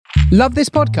Love this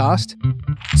podcast?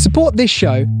 Support this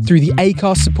show through the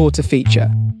Acast supporter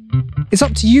feature. It's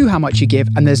up to you how much you give,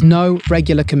 and there's no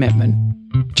regular commitment.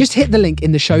 Just hit the link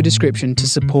in the show description to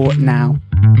support now.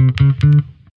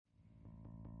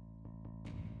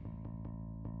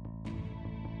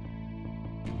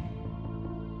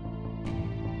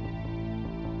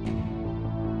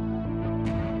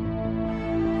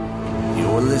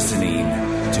 You're listening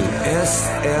to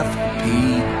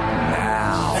SFP Now.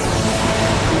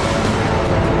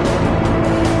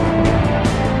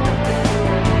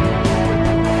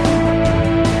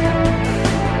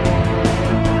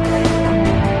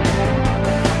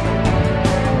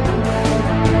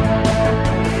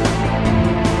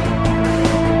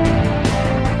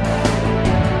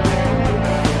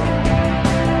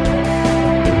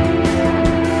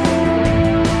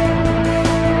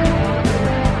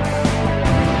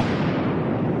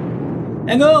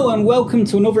 Hello and welcome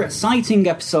to another exciting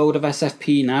episode of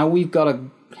SFP Now. We've got a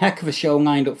heck of a show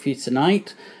lined up for you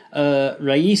tonight.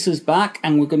 Raisa's back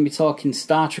and we're going to be talking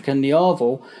Star Trek and the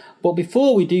Orville. But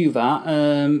before we do that,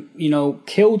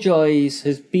 Killjoys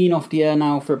has been off the air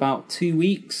now for about 2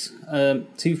 weeks,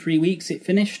 3 weeks it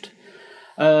finished.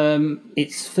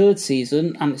 It's third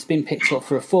season and it's been picked up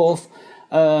for a fourth.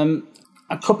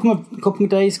 A couple of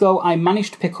days ago, I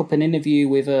managed to pick up an interview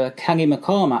with Kelly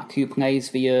McCormack, who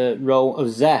plays the role of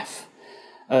Zeph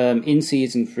in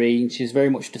Season 3. She's very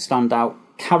much the standout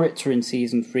character in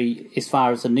Season 3 as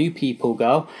far as the new people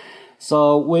go.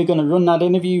 So we're going to run that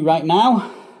interview right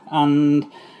now, and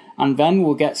then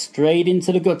we'll get straight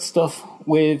into the good stuff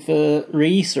with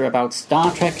Raisa about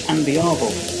Star Trek and the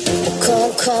Orville.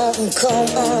 Come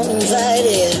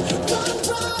uninvited.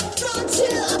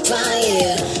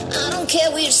 I don't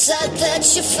care which side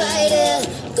that you're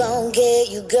fighting. Gon' get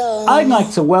you going. I'd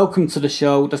like to welcome to the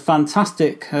show the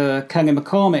fantastic Kelly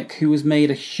McCormack, who has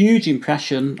made a huge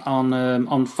impression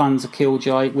on fans of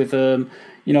Killjoy with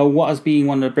what has been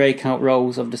one of the breakout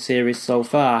roles of the series so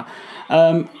far.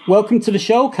 Welcome to the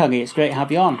show, Kelly. It's great to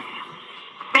have you on.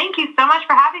 Thank you so much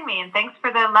for having me, and thanks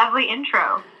for the lovely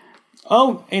intro.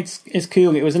 Oh, it's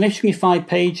cool. It was initially 5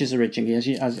 pages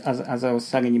originally, as I was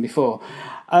telling you before.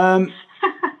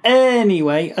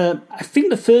 Anyway, I think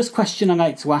the first question I'd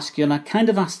like to ask you, and I kind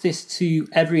of asked this to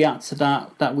every actor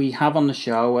that we have on the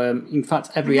show, in fact,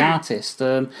 every artist,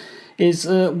 is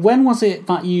when was it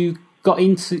that you got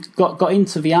into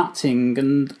the acting,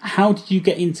 and how did you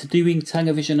get into doing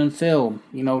television and film?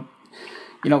 What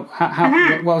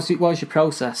was your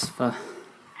process for?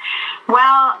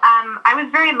 Well, I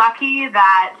was very lucky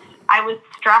that I was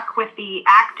struck with the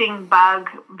acting bug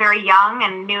very young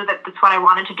and knew that that's what I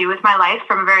wanted to do with my life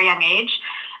from a very young age.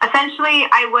 Essentially,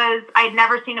 I'd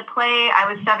never seen a play. I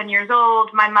was 7 years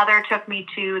old. My mother took me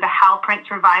to the Hal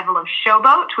Prince revival of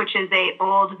Showboat, which is an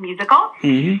old musical.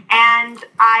 Mm-hmm. And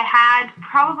I had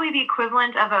probably the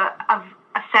equivalent of a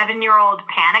 7-year-old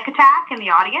panic attack in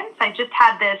the audience. I just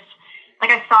had this,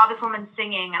 I saw this woman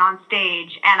singing and on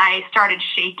stage, and I started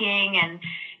shaking and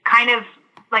kind of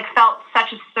felt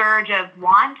such a surge of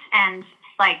want and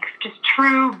just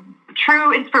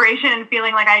true inspiration and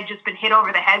feeling like I had just been hit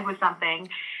over the head with something.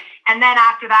 And then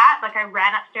after that, I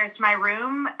ran upstairs to my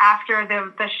room after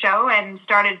the show and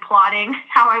started plotting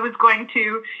how I was going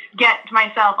to get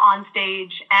myself on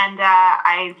stage. And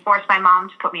I forced my mom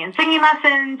to put me in singing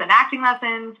lessons and acting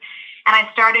lessons. And I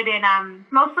started in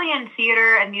mostly in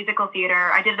theater and musical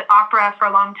theater. I did opera for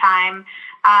a long time.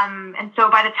 And so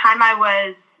by the time I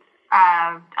was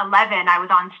 11, I was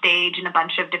on stage in a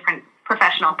bunch of different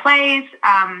professional plays,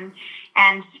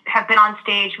 and have been on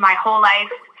stage my whole life.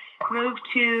 As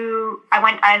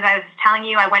I was telling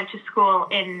you, I went to school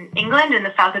in England, in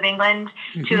the south of England,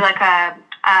 mm-hmm. to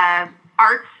a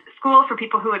arts school for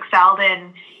people who excelled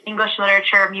in English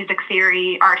literature, music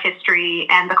theory, art history,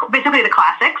 and basically the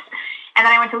classics. And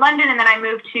then I went to London, and then I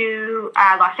moved to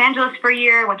Los Angeles for a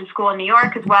year, went to school in New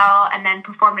York as well, and then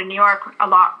performed in New York a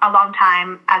long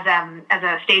time as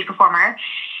a stage performer.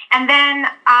 And then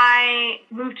I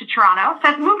moved to Toronto. So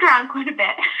I've moved around quite a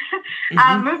bit.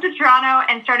 Mm-hmm. Moved to Toronto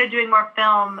and started doing more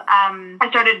film. I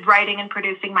started writing and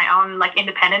producing my own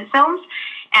independent films.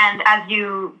 And as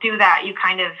you do that, you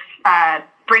kind of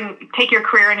take your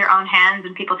career in your own hands,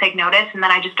 and people take notice. And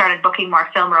then I just started booking more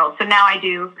film roles. So now I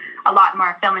do a lot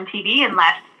more film and TV and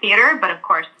less theater. But of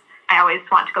course, I always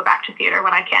want to go back to theater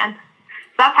when I can.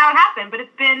 So that's how it happened. But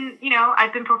it's been,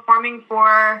 I've been performing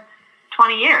for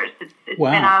 20 years. It's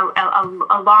wow. been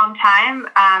a long time.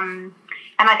 And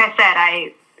like I said,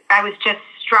 I was just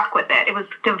struck with it. It was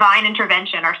divine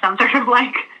intervention or some sort of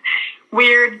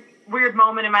weird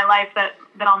moment in my life that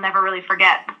I'll never really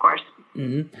forget, of course.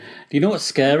 Do you know what's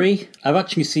scary? I've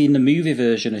actually seen the movie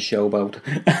version of Showboat,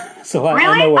 so I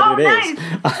Really? know what it Nice. is.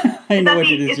 I know what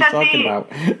it is you're talking about.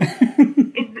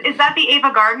 Is that the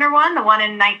Ava Gardner one? The one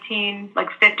in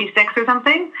 1956 or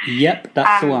something? Yep,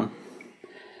 that's the one.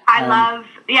 I love,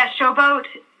 Showboat.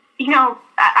 You know,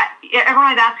 everyone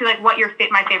always asks me like what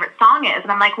my favorite song is,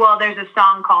 and I'm like, well, there's a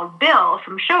song called Bill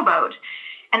from Showboat.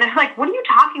 And they're like, what are you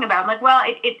talking about? I'm like, well,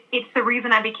 it's the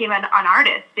reason I became an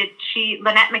artist.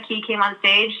 Lynette McKee came on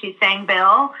stage. She sang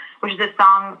Bill, which is the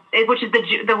song, which is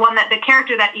the one that the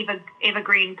character that Ava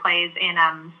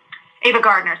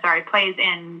Gardner, plays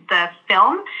in the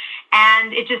film.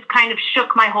 And it just kind of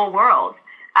shook my whole world.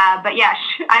 But yeah,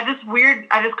 I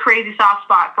have this crazy soft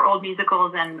spot for old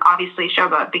musicals and obviously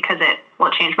Showboat because it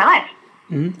changed my life.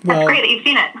 That's great that you've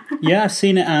seen it. Yeah, I've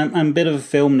seen it. I'm a bit of a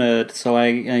film nerd, so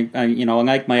I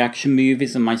like my action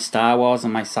movies and my Star Wars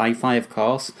and my sci-fi, of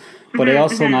course. But I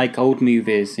also like old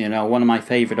movies. You know, one of my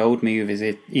favorite old movies,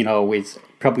 is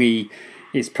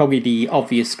probably the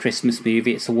obvious Christmas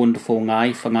movie. It's a Wonderful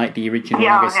Life. I like the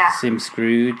original Sim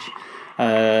Scrooge.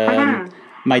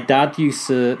 My dad used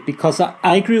to, because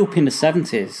I grew up in the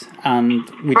 70s and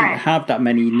we didn't have that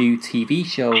many new TV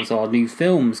shows or new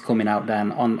films coming out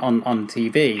then on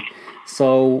TV.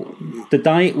 So the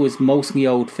diet was mostly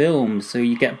old films. So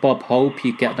you get Bob Hope,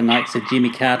 you get the likes of Jimmy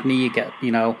Cadney, you get,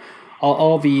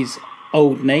 all these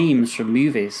old names from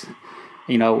movies,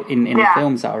 in the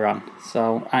films that are on.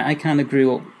 So I kind of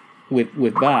grew up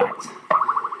with that.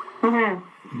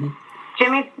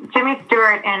 Jimmy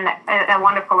Stewart in A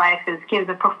Wonderful Life gives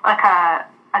a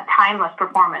timeless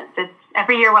performance. It's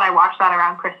every year when I watch that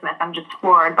around Christmas, I'm just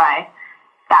floored by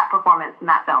that performance in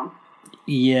that film.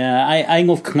 Yeah, I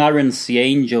love Clarence the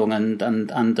Angel and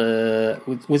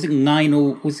was it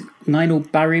Lionel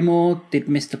Barrymore? Did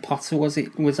Mr. Potter was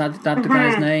that the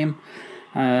guy's name?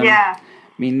 I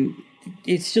mean,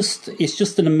 it's just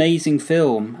an amazing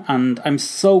film, and I'm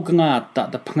so glad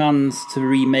that the plans to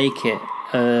remake it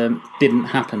didn't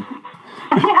happen.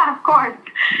 Yeah, of course.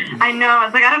 I know.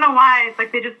 It's like, I don't know why. It's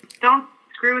like they just don't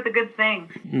screw with a good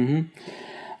thing.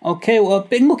 Okay, well, I've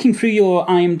been looking through your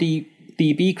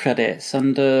IMDb credits,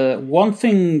 and one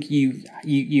thing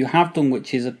you have done,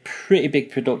 which is a pretty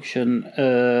big production,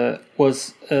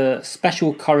 was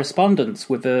special correspondence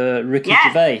with Ricky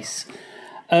Gervais.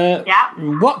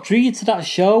 What drew you to that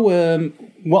show?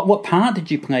 What part did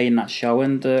you play in that show,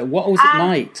 and what was it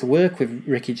like to work with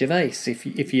Ricky Gervais, if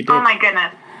you did? Oh my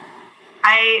goodness!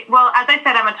 As I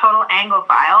said, I'm a total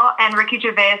Anglophile, and Ricky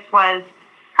Gervais was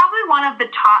probably one of the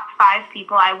top 5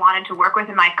 people I wanted to work with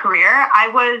in my career. I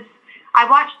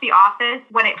watched The Office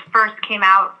when it first came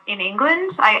out in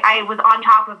England. I was on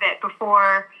top of it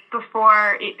before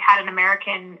it had an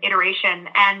American iteration,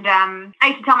 and I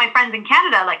used to tell my friends in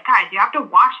Canada, like, guys, you have to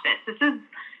watch this. This is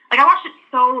like, I watched it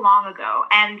so long ago,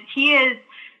 and he is.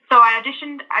 So I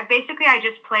auditioned. I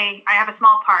have a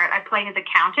small part. I play his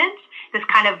accountant, this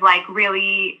kind of like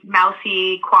really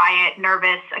mousy, quiet,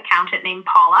 nervous accountant named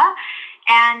Paula.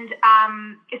 And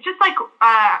it's just like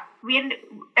I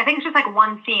think it's just like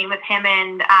one scene with him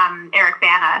and Eric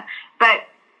Bana. But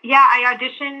yeah, I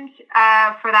auditioned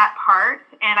for that part,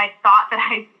 and I thought that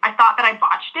I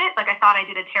botched it. Like, I thought I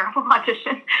did a terrible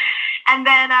audition. And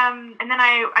then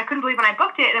I couldn't believe when I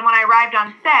booked it. And when I arrived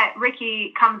on set,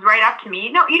 Ricky comes right up to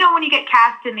me. No, when you get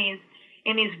cast in these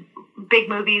big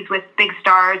movies with big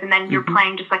stars, and then you're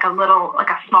playing just like a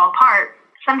small part.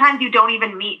 Sometimes you don't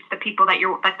even meet the people that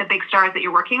you're, like, the big stars that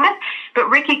you're working with. But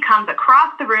Ricky comes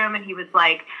across the room and he was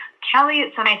like, Kelly,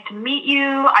 it's so nice to meet you.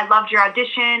 I loved your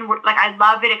audition. Like, I'd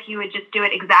love it if you would just do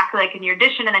it exactly like in your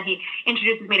audition. And then he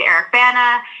introduces me to Eric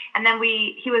Bana. And then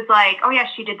he was like, oh yeah,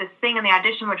 she did this thing in the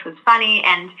audition, which was funny.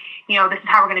 And, this is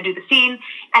how we're going to do the scene.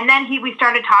 And then we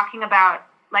started talking about,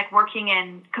 like, working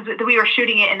in, because we were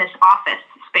shooting it in this office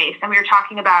space, and we were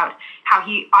talking about how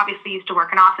he obviously used to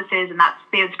work in offices, and that's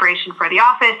the inspiration for The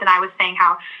Office. And I was saying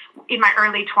how in my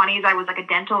early 20s I was like a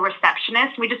dental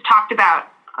receptionist. We just talked about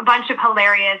a bunch of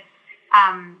hilarious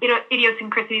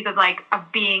idiosyncrasies of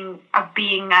working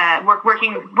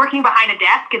behind a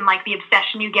desk, and like the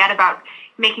obsession you get about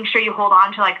making sure you hold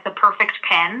on to like the perfect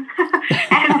pen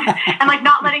and like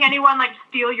not letting anyone like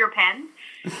steal your pen.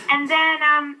 And then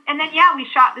we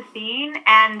shot the scene,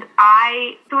 and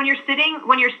so when you're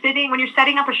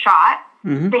setting up a shot,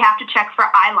 they have to check for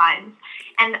eye lines.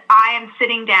 And I am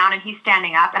sitting down and he's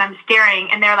standing up, and I'm staring,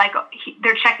 and they're like,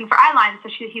 they're checking for eye lines. So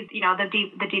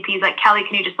the DP is like, Kelly,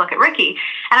 can you just look at Ricky?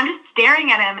 And I'm just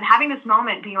staring at him and having this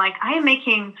moment being like, I am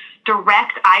making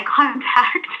direct eye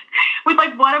contact with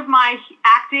like one of my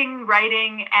acting,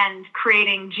 writing, and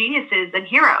creating geniuses and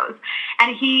heroes.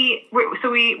 And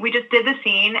we just did the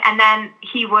scene, and then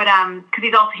he would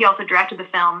because he also directed the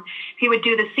film. He would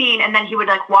do the scene, and then he would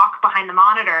like walk behind the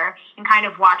monitor and kind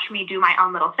of watch me do my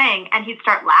own little thing, and he'd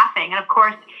start laughing. And of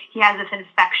course, he has this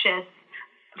infectious,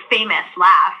 famous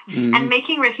laugh. Mm-hmm. And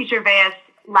making Ricky Gervais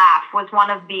laugh was one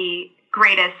of the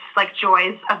greatest like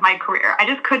joys of my career. I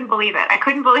just couldn't believe it. I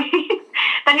couldn't believe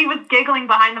that he was giggling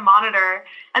behind the monitor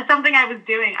at something I was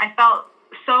doing. I felt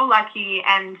so lucky,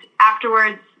 and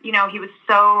afterwards, you know, he was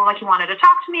so like he wanted to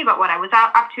talk to me about what I was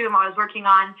up to and what I was working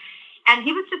on, and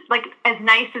he was just like as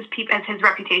nice as his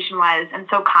reputation was, and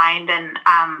so kind. And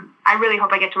I really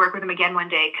hope I get to work with him again one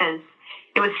day, because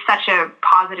it was such a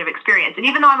positive experience. And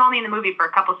even though I'm only in the movie for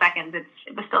a couple seconds,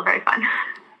 it was still very fun.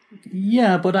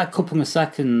 Yeah, but that couple of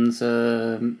seconds,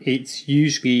 it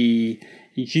usually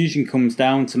comes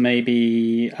down to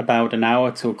maybe about an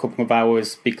hour to a couple of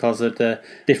hours because of the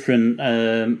different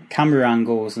camera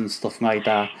angles and stuff like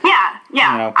that. Yeah.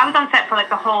 You know. I was on set for like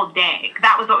the whole day.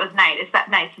 That was what was nice. Is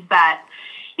that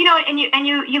you know, and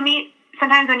you meet.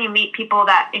 Sometimes when you meet people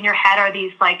that in your head are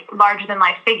these like larger than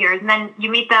life figures, and then you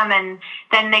meet them and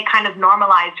then they kind of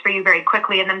normalize for you very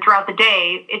quickly. And then throughout the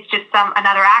day, it's just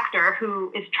another actor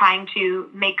who is trying to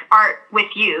make art with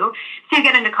you. So you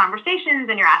get into conversations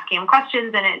and you're asking him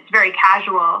questions, and it's very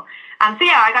casual. So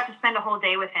yeah, I got to spend a whole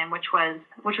day with him, which was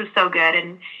so good.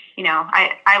 And, you know,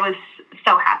 I was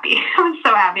so happy. I was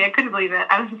so happy. I couldn't believe it.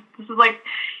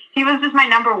 He was just my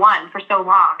number one for so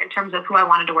long in terms of who I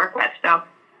wanted to work with. So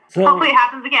hopefully it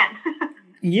happens again.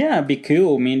 Yeah, it'd be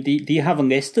cool. I mean, do you have a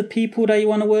list of people that you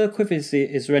want to work with? Is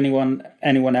there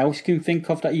anyone else you can think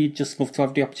of that you'd just love to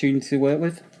have the opportunity to work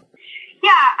with?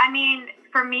 Yeah, I mean,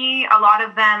 for me, a lot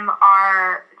of them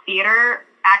are theater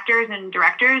actors and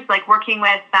directors, like working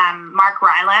with Mark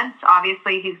Rylance.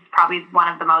 Obviously, he's probably one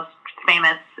of the most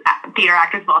famous theater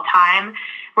actors of all time.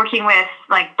 Working with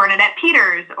like Bernadette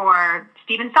Peters or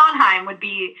Stephen Sondheim would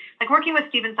be like working with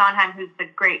Stephen Sondheim, who's the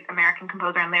great American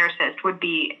composer and lyricist, would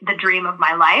be the dream of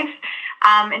my life.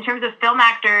 In terms of film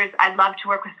actors, I'd love to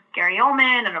work with Gary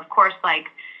Oldman, and of course, like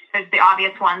there's the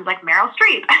obvious ones like Meryl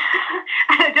Streep.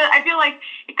 I feel like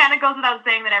it kind of goes without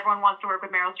saying that everyone wants to work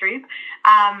with Meryl Streep.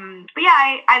 But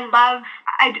yeah,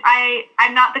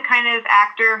 I'm not the kind of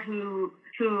actor who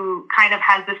kind of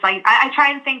has this like I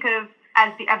try and think of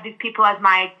these people as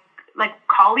my like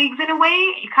colleagues in a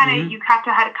way. You kind of you have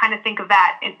to kind of think of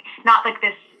that, not like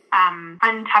this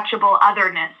untouchable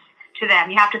otherness to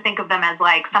them. You have to think of them as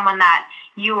like someone that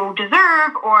you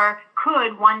deserve or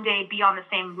could one day be on the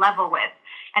same level with,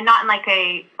 and not in like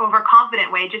a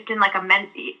overconfident way. Just in like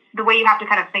the way you have to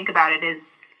kind of think about it is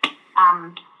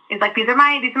like these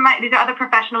are other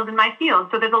professionals in my field.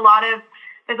 So there's a lot of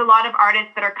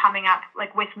artists that are coming up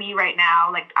like with me right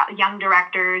now, like young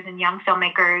directors and young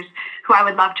filmmakers who I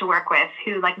would love to work with,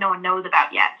 who like no one knows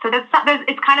about yet. So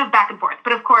it's kind of back and forth.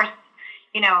 But of course,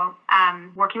 you know,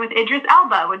 working with Idris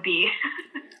Elba would be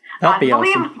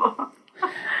unbelievable. Awesome.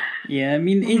 Yeah, I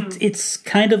mean, it's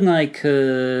kind of like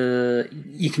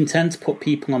you can tend to put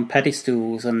people on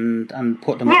pedestals and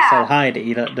put them up so high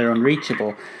that they're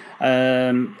unreachable.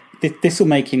 This will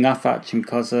make you laugh, actually,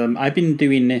 because I've been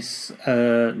doing this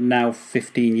now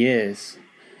 15 years.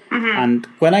 Mm-hmm. And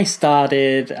when I just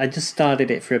started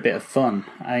it for a bit of fun.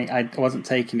 I wasn't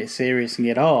taking it seriously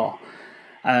at all.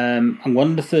 And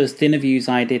one of the first interviews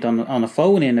I did on a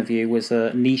phone interview was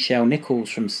Nichelle Nichols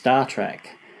from Star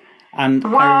Trek. And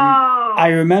I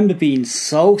remember being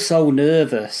so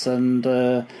nervous, and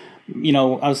you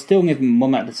know, I was still living with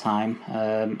Mum at the time,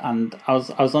 and I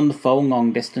was on the phone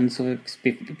long distance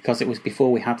because it was before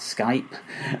we had Skype,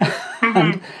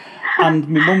 and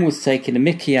my mum was taking the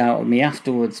mickey out of me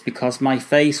afterwards because my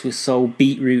face was so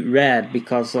beetroot red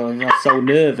because I was so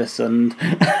nervous and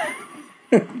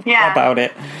about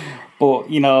it. But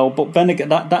you know, then again,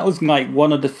 that was like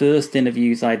one of the first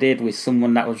interviews I did with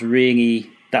someone that was really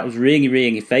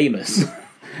famous.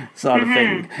 Sort of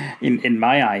thing in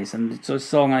my eyes, and it's just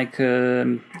so like.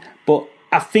 But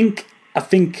I think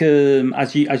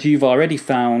as you've already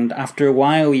found, after a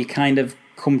while, you kind of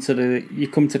come to the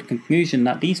conclusion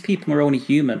that these people are only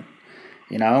human,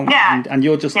 you know, and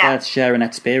you're just there to share an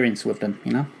experience with them,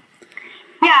 you know.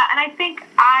 Yeah, and I think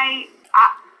I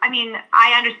mean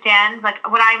I understand like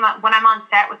when I'm on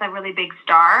set with a really big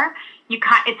star,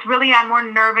 I'm more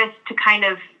nervous to kind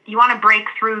of. You want to break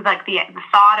through like the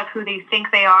thought of who they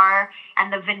think they are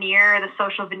and the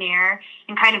social veneer,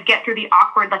 and kind of get through the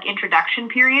awkward like introduction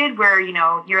period where, you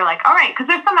know, you're like, all right, because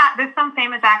there's some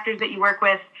famous actors that you work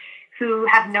with who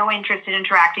have no interest in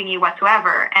interacting you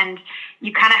whatsoever. And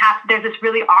you kind of there's this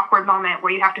really awkward moment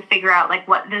where you have to figure out like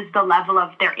what is the level of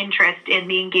their interest in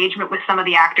the engagement with some of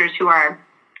the actors who are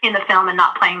in the film and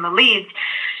not playing the leads.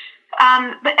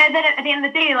 But and then at the end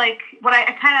of the day, like what I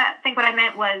kind of think what I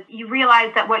meant was you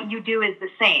realize that what you do is the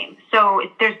same. So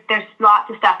there's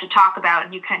lots of stuff to talk about,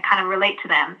 and you can kind of relate to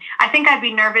them. I think I'd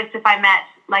be nervous if I met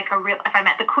if I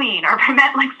met the Queen, or if I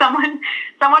met like someone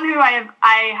who I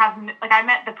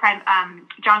met the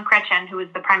John Chrétien, who was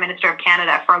the Prime Minister of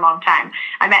Canada for a long time.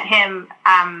 I met him,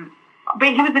 but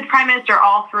he was the Prime Minister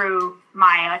all through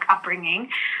my like upbringing.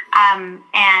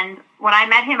 And when I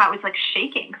met him, I was like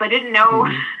shaking because I didn't know.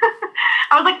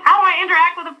 I was like, how do I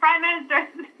interact with a Prime Minister?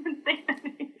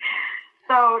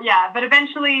 So yeah, but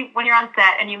eventually when you're on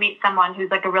set and you meet someone who's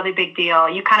like a really big deal,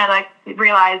 you kind of like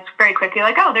realize very quickly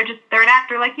like, oh, they're an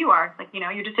actor like you are. Like, you know,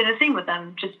 you're just in a scene with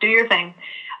them. Just do your thing.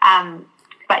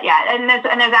 But yeah, and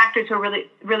there's actors who are really,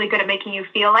 really good at making you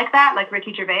feel like that, like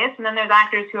Ricky Gervais. And then there's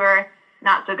actors who are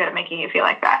not so good at making you feel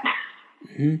like that.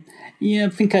 Mm-hmm. Yeah, I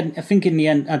think in the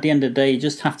end, at the end of the day, you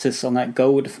just have to sort of like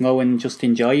go with the flow and just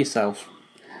enjoy yourself.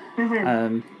 Mm-hmm.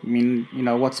 I mean, you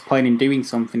know, what's the point in doing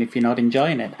something if you're not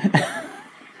enjoying it?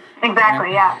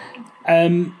 Exactly, yeah.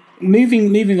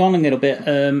 Moving on a little bit,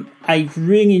 I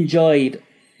really enjoyed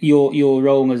your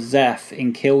role as Zeph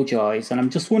in Killjoys, and I'm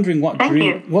just wondering what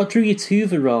drew you to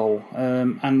the role,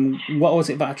 and what was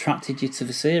it that attracted you to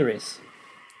the series?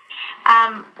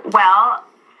 Well,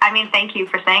 I mean, thank you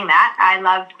for saying that. I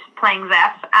loved playing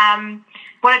Zeph.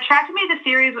 What attracted me to the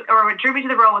series, or what drew me to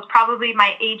the role, was probably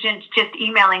my agent just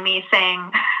emailing me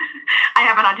saying, I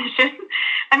have an audition.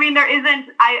 I mean, there isn't,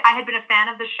 I had been a fan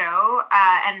of the show,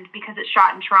 and because it's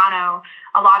shot in Toronto,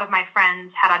 a lot of my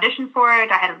friends had auditioned for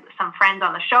it. I had some friends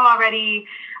on the show already.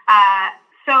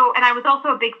 And I was also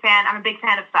I'm a big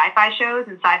fan of sci-fi shows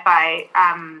and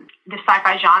the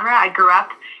sci-fi genre. I grew up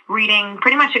reading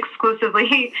pretty much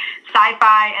exclusively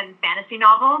sci-fi and fantasy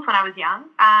novels when I was young.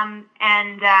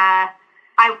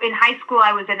 In high school,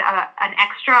 I was an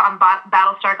extra on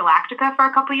Battlestar Galactica for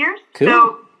a couple of years. Cool.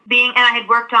 So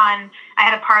I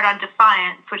had a part on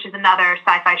Defiance, which is another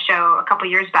sci-fi show a couple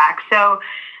of years back. So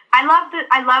I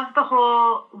loved the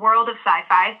whole world of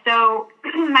sci-fi. So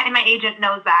my agent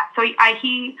knows that. So he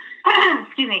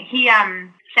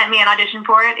sent me an audition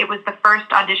for it. It was the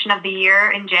first audition of the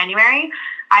year in January.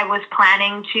 I was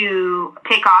planning to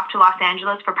take off to Los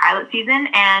Angeles for pilot season,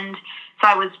 and so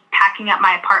I was packing up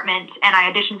my apartment and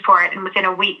I auditioned for it, and within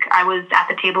a week I was at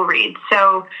the table read.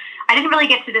 So I didn't really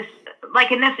get to this,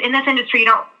 like in this industry, you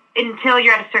don't, until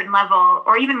you're at a certain level,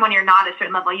 or even when you're not at a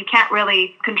certain level, you can't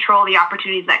really control the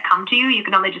opportunities that come to you. You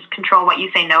can only just control what you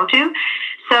say no to.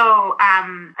 So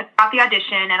I got the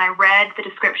audition and I read the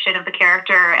description of the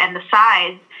character and the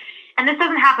size. And this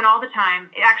doesn't happen all the time.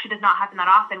 It actually does not happen that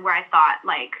often, where I thought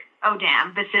like, oh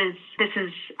damn, this is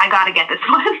I gotta get this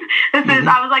one.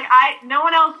 I was like, no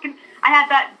one else can. I had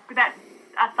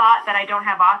a thought that I don't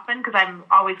have often, because I'm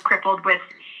always crippled with,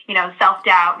 you know,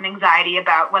 self-doubt and anxiety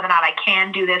about whether or not I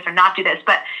can do this or not do this.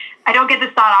 But I don't get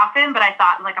this thought often, but I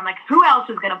thought, like, I'm like, who else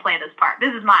is going to play this part?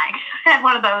 This is mine. I had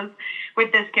one of those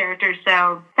with this character.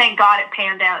 So thank God it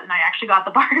panned out and I actually got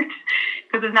the part,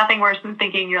 because there's nothing worse than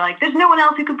thinking you're like, there's no one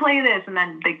else who can play this. And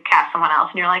then they cast someone else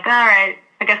and you're like, all right,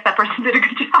 I guess that person did a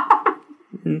good job.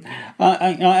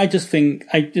 I just think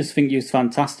it was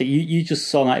fantastic. You just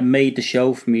sort of like made the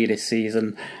show for me this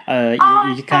season.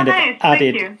 You kind of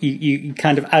added you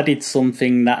kind of added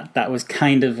something that was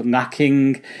kind of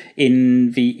lacking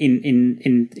in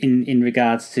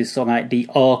regards to sort of like the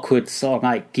awkward sort of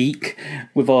like geek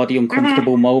with all the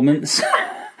uncomfortable moments.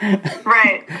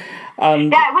 Right. Yeah,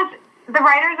 it was. The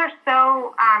writers are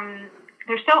so.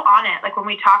 They're so on it. Like when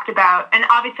we talked about, and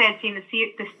obviously I'd seen the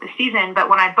season, but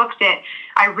when I booked it,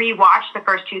 I rewatched the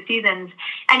first two seasons,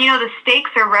 and you know the stakes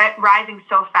are rising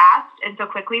so fast and so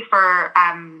quickly for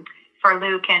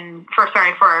Luke and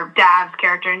for Dav's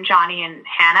character and Johnny and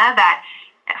Hannah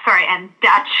and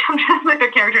Dutch. I'm trying to look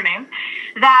their character names.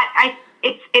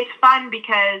 It's fun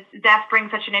because Zeph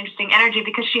brings such an interesting energy,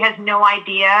 because she has no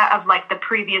idea of like the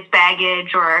previous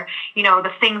baggage or, you know,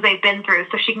 the things they've been through,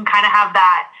 so she can kind of have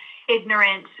that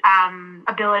ignorant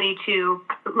ability to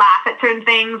laugh at certain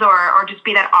things or just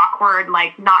be that awkward,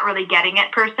 like not really getting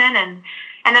it person. And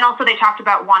then also they talked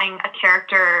about wanting a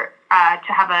character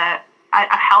to have a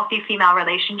healthy female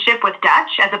relationship with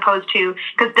Dutch, as opposed to,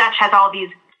 because Dutch has all these,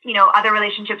 you know, other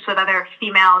relationships with other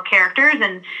female characters,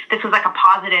 and this was like a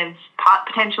positive,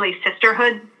 potentially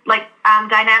sisterhood like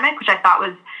dynamic, which I thought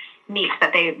was neat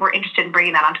that they were interested in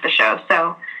bringing that onto the show.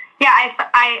 So yeah,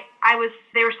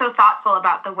 they were so thoughtful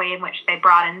about the way in which they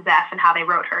brought in Zeph and how they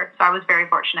wrote her. So I was very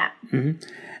fortunate. Mm-hmm.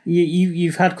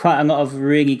 You've had quite a lot of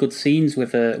really good scenes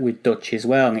with Dutch as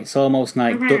well, and it's almost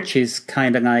like Dutch is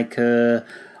kind of like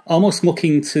almost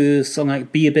looking to sort of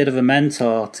like be a bit of a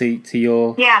mentor to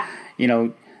your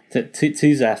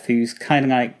to Zeph, who's kind of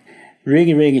like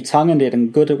really, really talented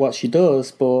and good at what she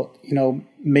does, but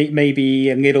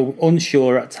maybe a little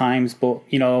unsure at times, but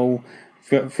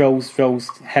throws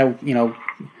help,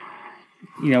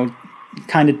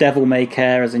 kind of devil may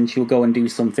care, as in she'll go and do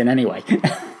something anyway.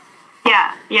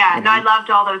 Yeah. No, I loved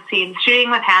all those scenes. Shooting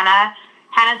with Hannah.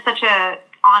 Hannah's such a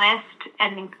honest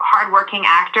and hardworking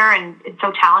actor, and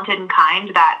so talented and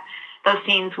kind that those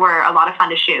scenes were a lot of fun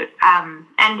to shoot. And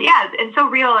so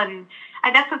real. And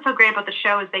that's what's so great about the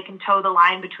show is they can toe the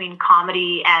line between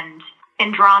comedy and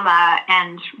drama,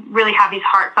 and really have these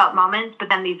heartfelt moments, but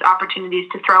then these opportunities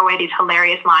to throw away these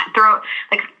hilarious lines, throw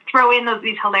in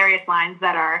these hilarious lines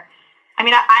that are. I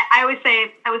mean, I always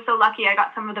say I was so lucky. I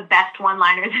got some of the best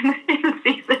one-liners in the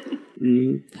season.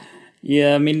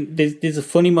 Yeah, I mean, there's a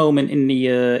funny moment in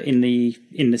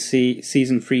the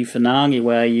season 3 finale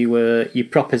where you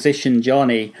proposition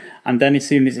Johnny, and then as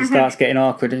soon as it starts getting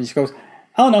awkward, and she goes,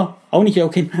 "Oh no, only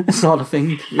joking," sort of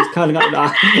thing. It's kind of like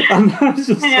that, and I was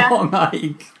just sort of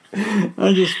like,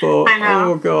 I just thought,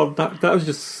 oh god, that was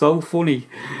just so funny.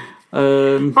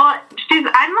 Well,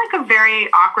 I'm like a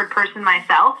very awkward person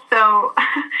myself, so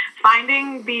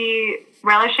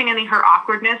relishing in her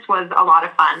awkwardness was a lot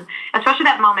of fun, especially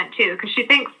that moment too, because she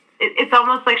thinks it's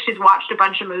almost like she's watched a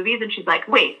bunch of movies and she's like,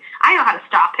 wait, I know how to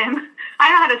stop him. I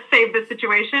know how to save this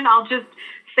situation. I'll just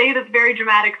say this very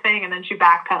dramatic thing, and then she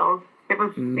backpedals. It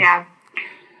was, yeah.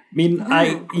 I mean,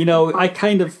 I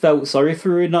kind of felt sorry for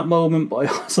her in that moment, but I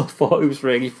also thought it was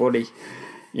really funny.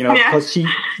 Because she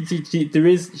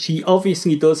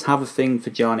obviously does have a thing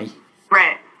for Johnny.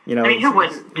 Right. I mean, who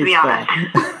wouldn't, to be honest?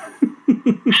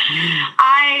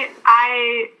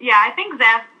 I think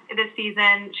Zeph this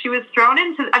season, she was thrown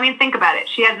into, I mean, think about it.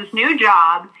 She has this new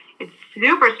job. It's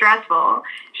super stressful.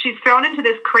 She's thrown into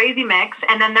this crazy mix,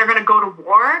 and then they're going to go to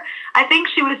war. I think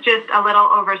she was just a little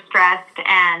overstressed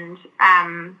and,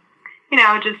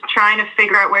 just trying to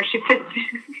figure out where she fits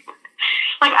in.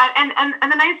 And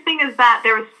the nice thing is that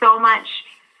there was so much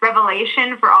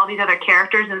revelation for all these other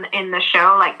characters in the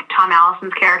show, like Tom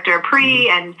Allison's character Pri,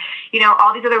 and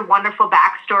all these other wonderful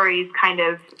backstories kind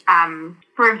of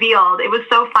revealed. It was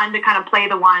so fun to kind of play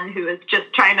the one who is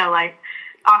just trying to like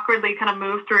awkwardly kind of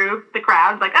move through the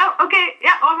crowd, like, oh, okay,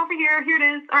 yeah, I'm over here. Here it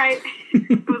is. All right.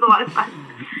 It was a lot of fun.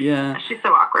 Yeah, she's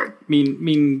so awkward.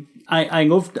 I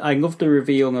loved the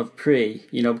reveal of Pri,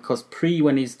 because Pri,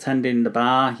 when he's tending the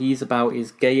bar, he's about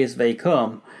as gay as they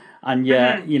come, and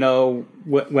yet,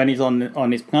 when he's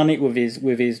on his planet with his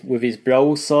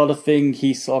bros sort of thing,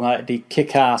 he's sort of like the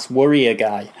kick-ass warrior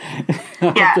guy.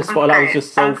 I just thought that was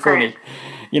just so funny.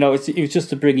 It was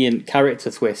just a brilliant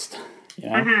character twist.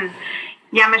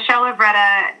 Yeah, Michelle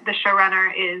Lovretta, the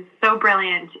showrunner, is so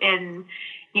brilliant in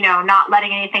not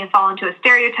letting anything fall into a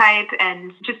stereotype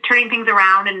and just turning things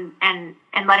around and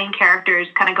letting characters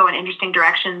kind of go in interesting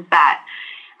directions that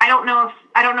I don't know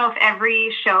if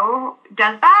every show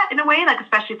does that in a way, like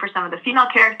especially for some of the female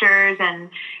characters and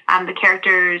the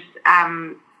characters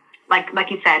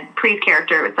like you said, Pri's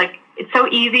character. It's like it's so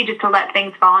easy just to let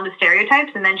things fall into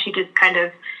stereotypes, and then she just kind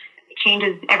of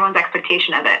changes everyone's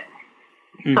expectation of it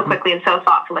so quickly and so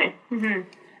thoughtfully.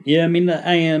 Yeah, I mean,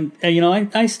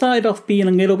 I started off being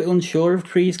a little bit unsure of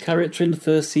Pri's character in the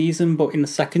first season, but in the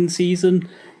second season,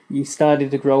 you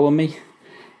started to grow on me.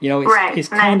 It's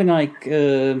kind of like,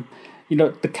 the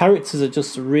characters are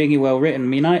just really well written. I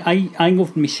mean, I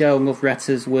loved Michelle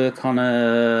Lovretta's work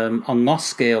on Lost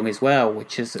Scale as well,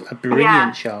 which is a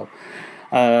brilliant show.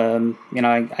 I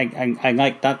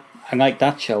like that. I like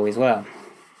that show as well.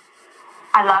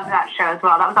 I love that show as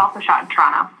well. That was also shot in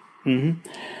Toronto.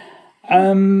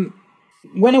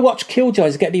 When I watch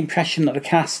Killjoys, I get the impression that the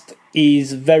cast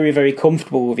is very, very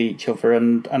comfortable with each other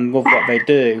and love what they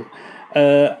do.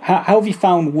 How have you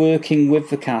found working with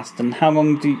the cast, and how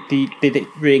long did it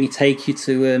really take you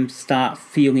to start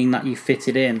feeling that you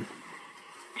fitted in?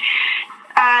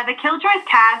 The Killjoys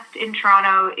cast in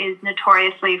Toronto is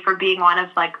notoriously for being one of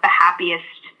like the happiest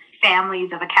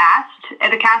families of a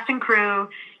cast. The cast and crew,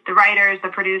 the writers, the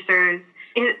producers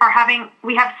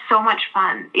we have so much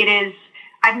fun. It is,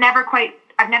 I've never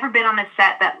been on a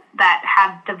set that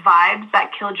had the vibes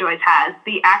that Killjoys has.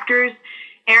 The actors,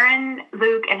 Aaron,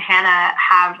 Luke, and Hannah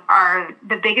are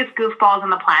the biggest goofballs on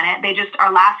the planet. They just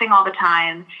are laughing all the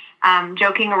time,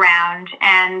 joking around.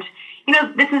 And,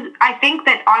 I think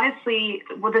that honestly,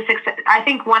 I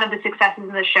think one of the successes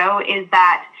of the show is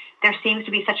that there seems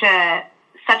to be such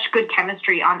good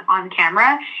chemistry on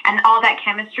camera, and all that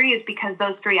chemistry is because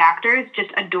those three actors just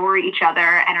adore each other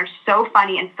and are so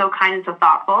funny and so kind and so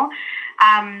thoughtful.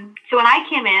 So when I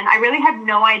came in, I really had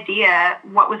no idea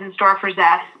what was in store for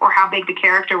Zeph or how big the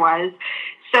character was.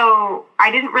 So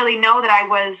I didn't really know that I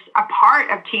was a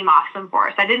part of Team Awesome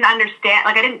Force. I didn't understand,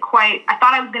 I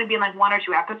thought I was going to be in 1 or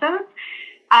 2 episodes.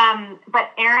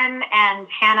 But Aaron and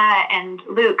Hannah and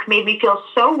Luke made me feel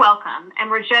so welcome,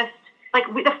 and we're just,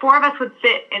 the 4 of us would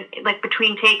sit in,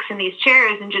 between takes in these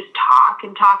chairs and just talk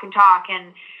and talk and talk.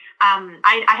 And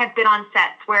I have been on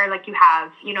sets where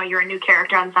you're a new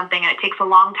character on something, and it takes a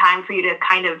long time for you to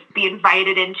kind of be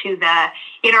invited into the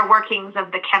inner workings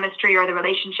of the chemistry or the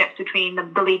relationships between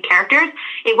the lead characters.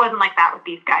 It wasn't like that with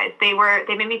these guys. They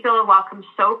made me feel welcome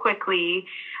so quickly.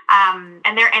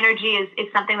 And their energy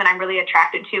is something that I'm really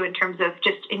attracted to in terms of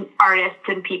just in artists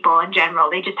and people in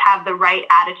general. They just have the right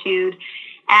attitude.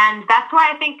 And that's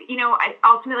why I think,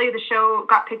 ultimately the show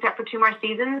got picked up for 2 more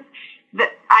seasons.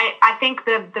 I think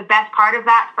the best part of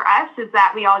that for us is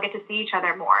that we all get to see each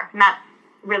other more. And that's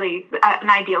really an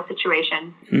ideal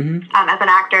situation as an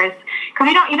actress. Because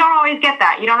you don't always get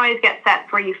that. You don't always get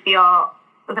sets where you feel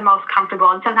the most comfortable.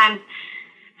 And sometimes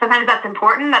that's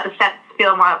important, that the sets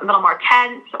feel a little more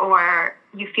tense, or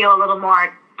you feel a little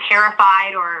more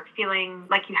terrified, or feeling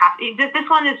like you have to. This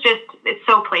one is just, it's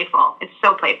so playful. It's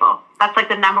so playful. That's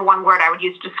the number 1 word I would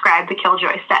use to describe the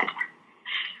Killjoy set.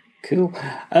 Cool.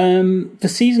 The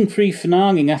season 3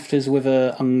 finale left us with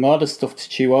a lot of stuff to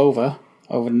chew over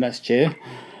the next year.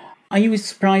 Are you as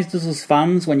surprised as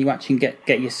fans when you actually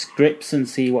get your scripts and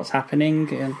see what's happening?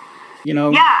 And,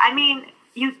 Yeah, I mean,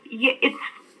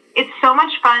 it's so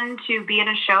much fun to be in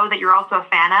a show that you're also a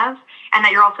fan of, and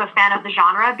that you're also a fan of the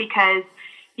genre, because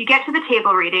you get to the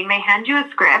table reading, they hand you a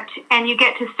script, and you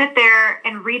get to sit there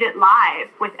and read it live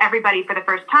with everybody for the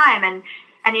first time. And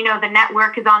the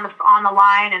network is on the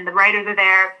line, and the writers are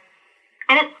there.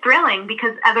 And it's thrilling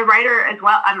because as a writer as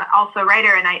well, I'm also a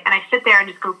writer, and I sit there and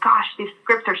just go, gosh, these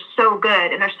scripts are so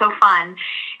good and they're so fun.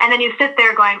 And then you sit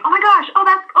there going, oh my gosh,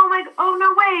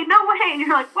 no way. And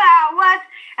you're like, wow, what?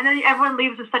 And then everyone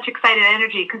leaves with such excited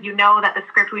energy because you know that the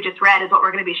script we just read is what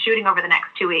we're going to be shooting over the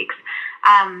next 2 weeks.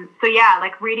 So yeah,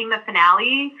 reading the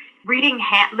finale,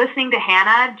 listening to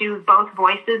Hannah do both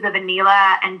voices of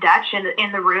Anila and Dutch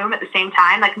in the room at the same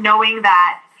time, knowing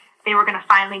that they were going to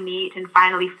finally meet and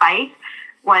finally fight,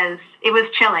 it was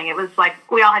chilling. It was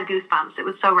we all had goosebumps. It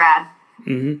was so rad.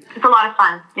 Mm-hmm. It's a lot of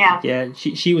fun. Yeah. Yeah,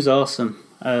 she was awesome.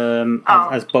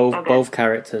 As both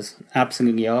characters,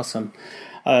 absolutely awesome.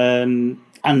 And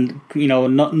not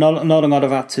a lot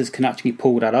of actors can actually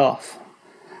pull that off.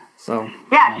 So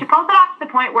yeah, she pulls it off to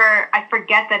the point where I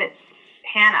forget that it's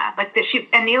Hannah.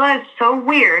 Anila is so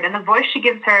weird, and the voice she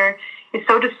gives her is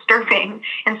so disturbing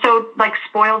and so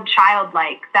spoiled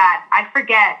childlike that I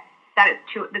forget that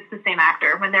it's the same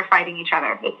actor when they're fighting each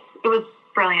other. It was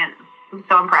brilliant. I'm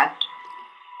so impressed.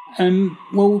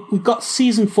 Well, we've got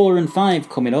season 4 and 5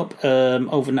 coming up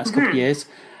over the next couple of years.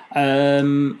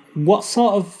 What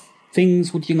sort of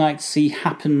things would you like to see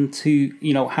happen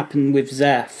with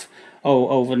Zeph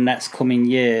over the next coming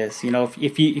years?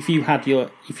 If you had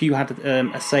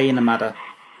a say in the matter.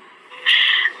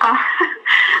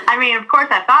 I mean, of course,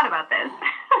 I've thought about this.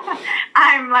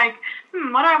 I'm like,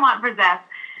 what do I want for Zeph?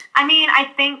 I mean, I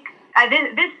think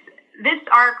this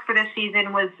arc for this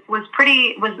season was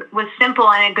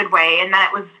simple in a good way, in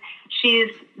that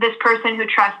she's this person who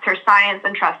trusts her science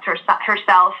and trusts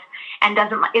herself, and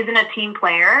isn't a team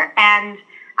player, and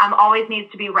always needs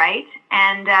to be right,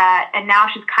 and now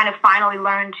she's kind of finally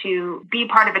learned to be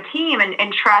part of a team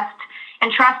and trust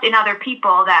in other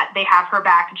people that they have her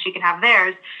back and she can have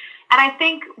theirs. And I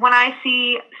think when I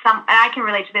see and I can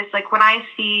relate to this, when I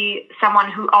see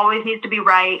someone who always needs to be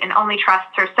right and only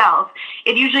trusts herself,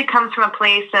 it usually comes from a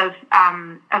place of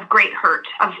great hurt,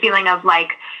 of feeling of why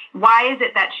is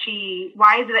it that she's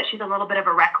a little bit of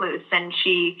a recluse, and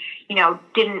she,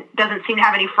 doesn't seem to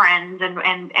have any friends,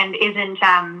 and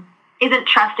isn't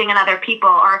trusting in other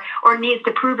people, or needs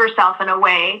to prove herself in a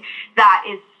way that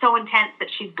is so intense that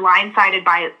she's blindsided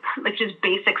by just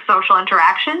basic social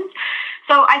interactions.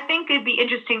 So I think it'd be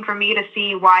interesting for me to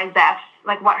see why Zeph,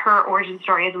 what her origin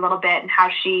story is a little bit, and how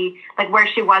she, where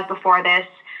she was before this,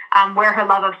 where her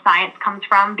love of science comes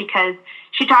from, because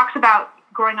she talks about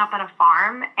growing up on a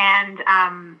farm,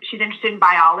 and she's interested in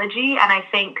biology. And I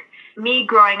think me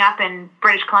growing up in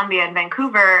British Columbia and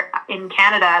Vancouver in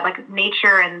Canada,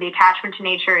 nature and the attachment to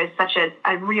nature is such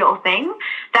a real thing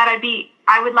that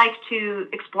I would like to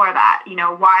explore that.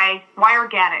 Why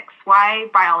organics? Why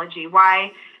biology?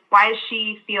 Why does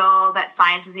she feel that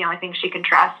science is the only thing she can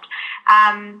trust?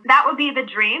 That would be the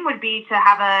dream, would be to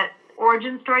have a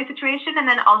origin story situation. And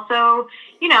then also,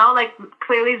 you know, like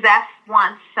clearly Zeph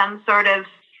wants some sort of,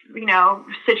 you know,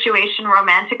 situation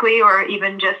romantically or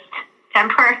even just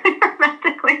temporarily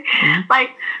romantically. Like,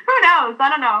 who knows? I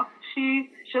don't know. She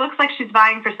looks like she's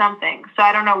vying for something. So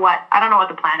I don't know what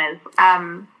the plan is.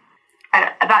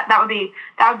 That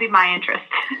would be my interest.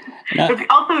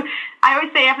 Also, I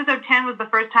always say episode 10 was the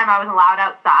first time I was allowed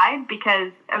outside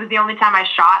because it was the only time I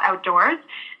shot outdoors,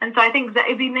 and so I think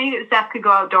it'd be neat if Zeph could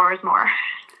go outdoors more.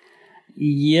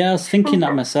 Yeah, I was thinking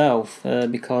that myself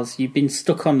because you've been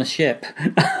stuck on the ship.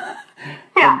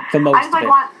 for most I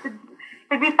just of it.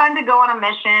 It'd be fun to go on a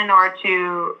mission or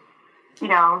to, you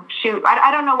know, shoot.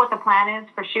 I don't know what the plan is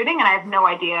for shooting, and I have no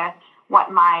idea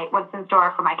what's in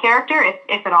store for my character,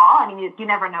 if at all. I mean, you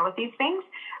never know with these things.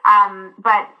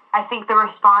 But I think the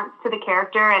response to the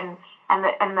character and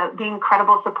the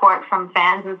incredible support from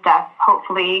fans and stuff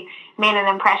hopefully made an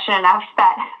impression enough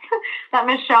that that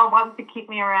Michelle wants to keep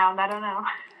me around. I don't know.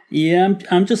 Yeah,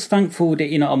 I'm just thankful that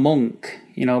you're not a monk,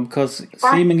 you know, because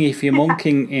seemingly if you're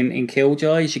monking in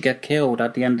Killjoys, you get killed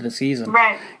at the end of the season.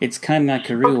 Right. It's kind of like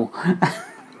a rule.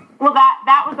 Well,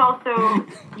 that was also,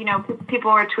 you know,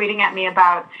 people were tweeting at me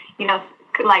about, you know,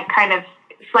 like kind of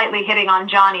slightly hitting on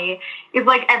Johnny. It's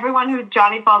like everyone who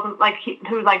Johnny falls, like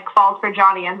who falls for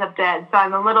Johnny ends up dead. So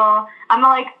I'm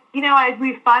like, you know, it'd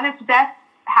be fun if Zeph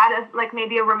had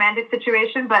maybe a romantic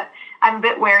situation, but I'm a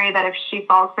bit wary that if she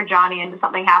falls for Johnny and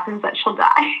something happens, that she'll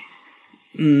die.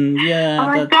 Yeah.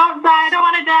 I'm like, don't die, I don't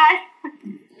want to die.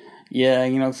 Yeah,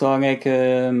 you know, so like,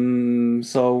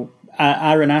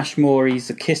 Aaron Ashmore, he's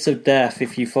a kiss of death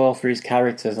if you fall for his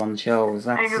characters on shows.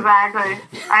 Exactly.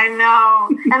 I know.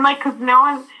 And because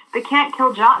they can't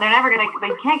kill John. They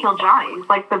can't kill Johnny. He's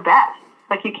like the best.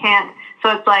 Like you can't. So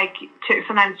it's like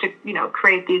sometimes to, you know,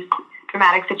 create these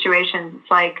dramatic situations.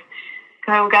 It's like,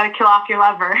 we got to kill off your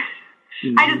lover.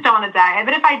 Mm-hmm. I just don't want to die.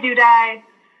 But if I do die,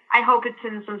 I hope it's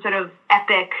in some sort of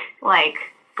epic,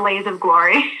 blaze of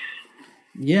glory.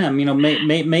 Yeah, you know,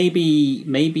 maybe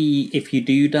if you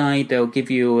do die, they'll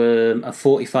give you a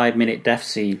 45-minute death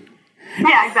scene.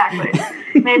 Yeah, exactly.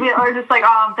 Maybe, or just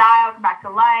I'll die, I'll come back to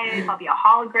life, I'll be a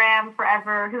hologram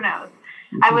forever, who knows.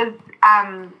 Mm-hmm. I was,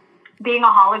 being a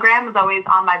hologram was always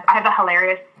I have a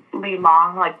hilariously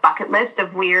long, bucket list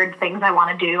of weird things I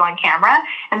want to do on camera,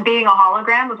 and being a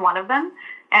hologram was one of them.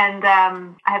 And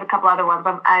I have a couple other ones.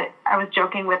 I was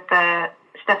joking with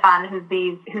Stefan, who's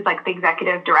the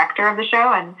executive director of the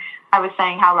show, and I was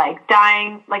saying how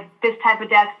dying, this type of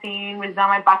death scene was on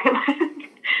my bucket list.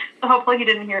 So hopefully he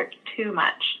didn't hear it too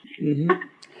much.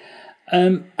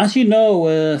 Mm-hmm. As you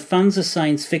know, fans of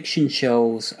science fiction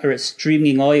shows are at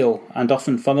Streaming Oil and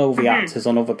often follow the actors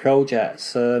on other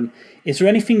projects. Is there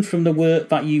anything from the work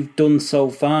that you've done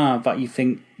so far that you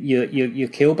think your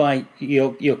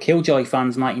Killjoy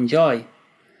fans might enjoy?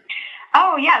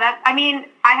 Oh yeah, I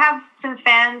have some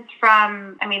fans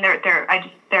from. I mean,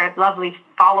 they're lovely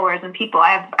followers and people.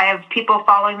 I have people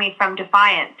following me from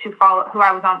Defiance who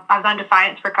I was on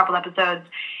Defiance for a couple episodes,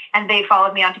 and they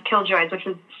followed me onto Killjoys, which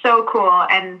was so cool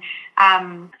and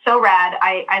so rad.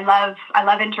 I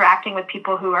love interacting with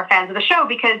people who are fans of the show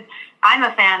because I'm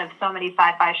a fan of so many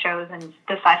sci-fi shows and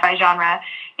the sci-fi genre.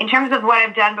 In terms of what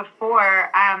I've done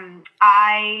before,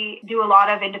 I do a lot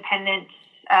of independent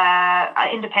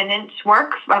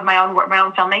work of my own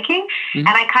filmmaking, and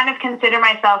I kind of consider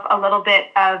myself a little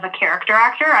bit of a character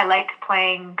actor. I like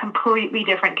playing completely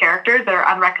different characters that are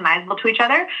unrecognizable to each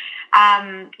other.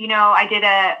 You know, I did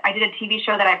a TV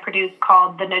show that I produced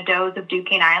called The Nadeaus of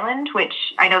Duquesne Island, which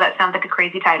I know that sounds like a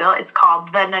crazy title. It's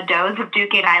called The Nadeaus of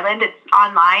Duquesne Island. It's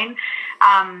online.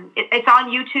 It's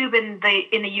on YouTube in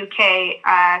the UK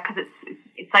because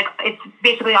it's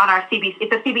basically on our CBC.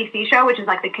 It's a CBC show, which is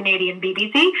the Canadian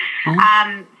BBC.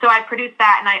 So I produced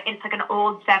that, and it's an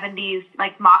old 70s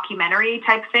mockumentary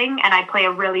type thing, and I play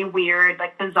a really weird,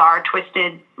 bizarre,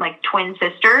 twisted, twin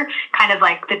sister, kind of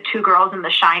like the two girls in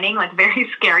The Shining, very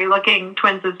scary looking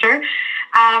twin sister.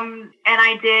 And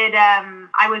I did.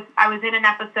 I was in an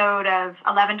episode of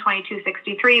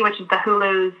 11/22/63, which is the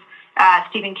Hulu's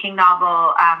Stephen King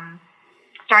novel.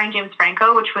 Starring James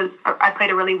Franco, I played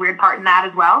a really weird part in that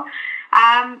as well.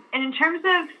 And in terms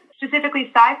of specifically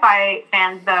sci-fi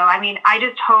fans, though, I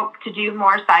just hope to do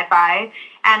more sci-fi,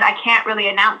 and I can't really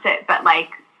announce it, but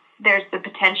there's the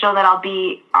potential that I'll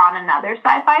be on another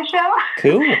sci-fi show.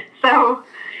 Cool. So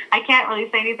I can't really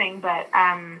say anything, but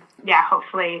yeah,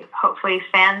 hopefully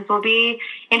fans will be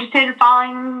interested in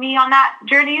following me on that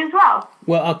journey as well.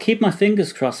 Well, I'll keep my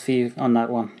fingers crossed for you on that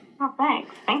one. Oh, thanks.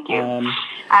 Thank you.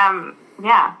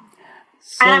 Yeah.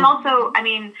 And I'm also,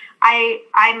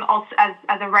 I'm also,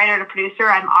 as a writer and a producer,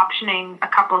 I'm optioning a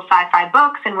couple of sci-fi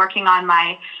books and working on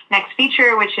my next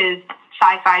feature, which is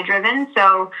sci-fi driven.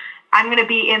 So I'm going to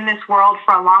be in this world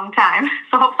for a long time.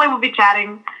 So hopefully we'll be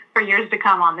chatting for years to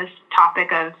come on this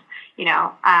topic of,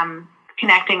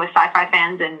 connecting with sci-fi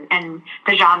fans and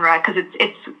the genre, because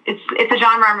it's a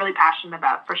genre I'm really passionate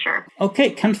about, for sure. Okay,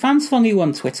 can fans follow you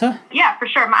on Twitter? Yeah, for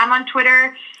sure. I'm on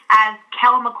Twitter as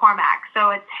Kel McCormack,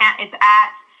 so it's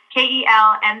at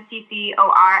KELMCCORMACK,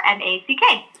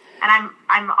 and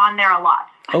I'm on there a lot.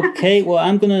 Okay, well,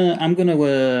 I'm gonna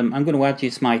add you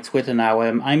to my Twitter now.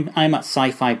 I'm at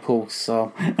Sci-Fi Pulse,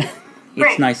 so it's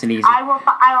Great. Nice and easy. I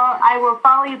will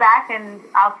follow you back, and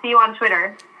I'll see you on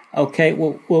Twitter. Okay,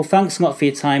 well, thanks a lot for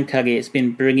your time, Kelly. It's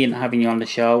been brilliant having you on the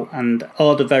show, and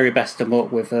all the very best of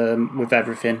luck with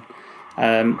everything.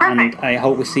 And I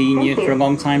hope we're seeing you for a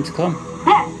long time to come.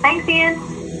 Yes, thanks, Ian.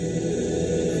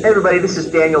 Hey everybody, this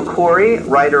is Daniel Corey,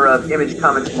 writer of Image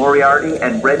Comics Moriarty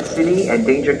and Red City and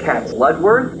Danger Cats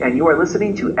Bloodworth, and you are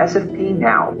listening to SFP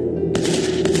Now.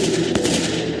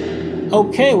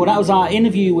 Okay, well, that was our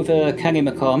interview with Kelly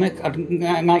McCormack.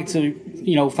 I'd like to,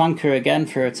 thank her again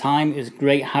for her time. It was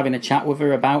great having a chat with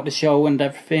her about the show and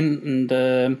everything, and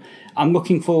I'm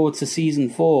looking forward to Season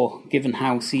 4, given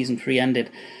how Season 3 ended.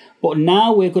 But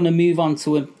now we're going to move on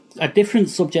to a different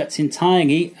subject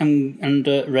entirely, and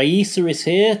Raisa is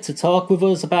here to talk with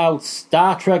us about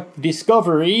Star Trek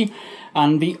Discovery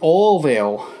and the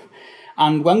Orville.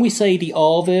 And when we say the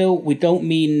Orville, we don't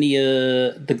mean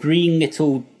the green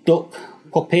little duck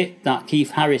puppet that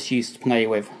Keith Harris used to play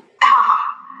with.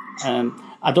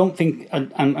 I don't think...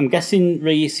 I'm guessing,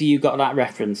 Raisa, you got that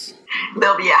reference.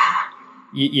 Well, yeah.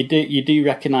 You do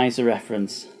recognise the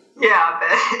reference? Yeah, I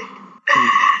bet.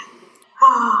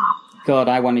 God,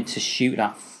 I wanted to shoot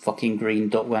that fucking green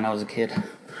duck when I was a kid.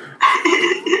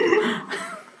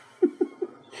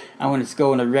 I wanted to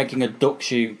go on a regular duck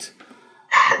shoot.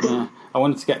 I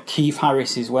wanted to get Keith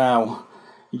Harris as well.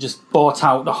 He just brought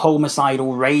out the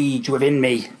homicidal rage within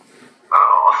me.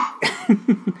 Oh.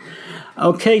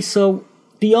 Okay, so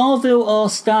the Orville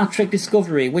or Star Trek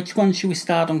Discovery, which one should we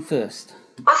start on first?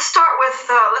 Let's start with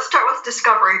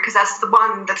Discovery, because that's the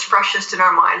one that's freshest in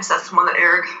our minds. That's the one that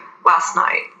aired last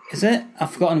night. Is it?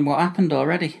 I've forgotten what happened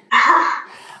already.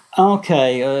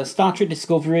 Okay, Star Trek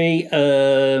Discovery.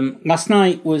 Last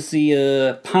night was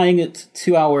the pilot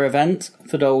 2-hour event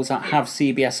for those that have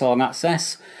CBS All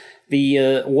Access.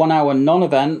 The 1-hour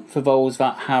non-event for those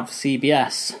that have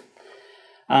CBS.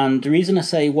 And the reason I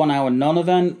say 1-hour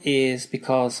non-event is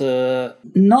because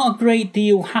not a great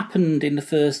deal happened in the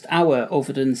first hour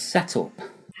other than setup.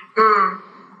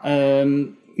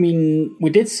 We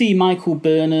did see Michael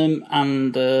Burnham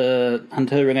and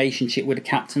her relationship with the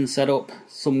captain set up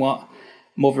somewhat,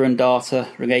 mother and daughter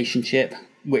relationship,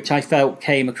 which I felt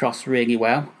came across really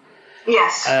well.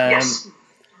 Yes, yes.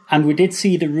 And we did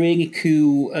see the really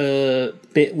cool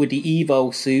bit with the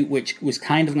Evo suit, which was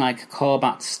kind of like a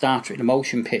callback to Star Trek the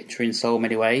Motion Picture in so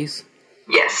many ways.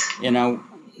 Yes.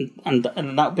 And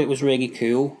that bit was really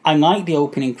cool. I like the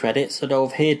opening credits, although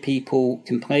I've heard people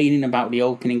complaining about the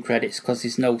opening credits because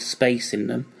there's no space in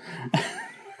them.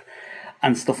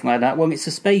 And stuff like that. Well, it's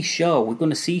a space show. We're going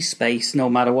to see space no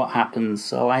matter what happens,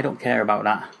 so I don't care about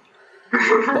that.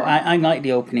 But I like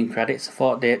the opening credits. I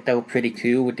thought they were pretty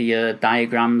cool with the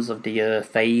diagrams of the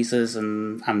phasers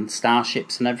and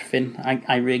starships and everything.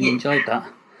 I really enjoyed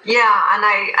that. Yeah, and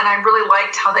I really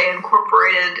liked how they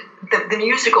incorporated the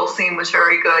musical theme was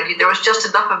very good. There was just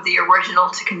enough of the original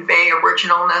to convey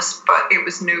originalness, but it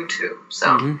was new too.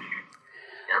 So, yeah.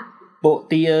 But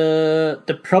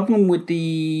the problem with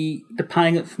the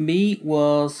pilot for me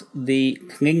was the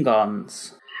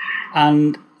Klingons,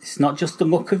 and it's not just the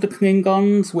look of the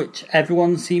Klingons, which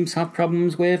everyone seems to have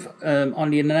problems with on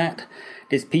the internet.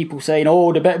 There's people saying,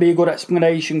 oh, there better be a good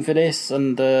explanation for this,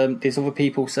 and there's other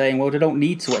people saying, well, they don't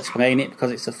need to explain it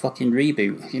because it's a fucking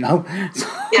reboot,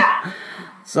 Yeah.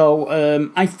 So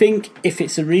I think if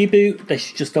it's a reboot, they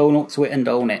should just own up to it and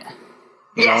own it.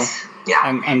 Yes, yeah.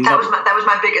 And that was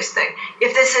my biggest thing.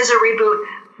 If this is a reboot,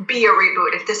 be a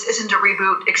reboot. If this isn't a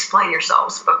reboot, explain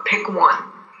yourselves, but pick one.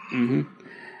 Mm-hmm.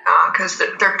 Because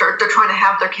they're trying to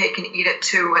have their cake and eat it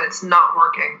too, and it's not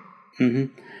working. Mm-hmm.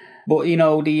 But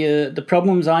the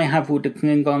problems I have with the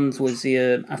Klingons was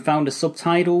I found the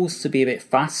subtitles to be a bit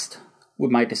fast with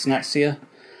my dyslexia.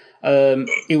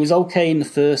 It was okay in the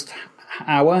first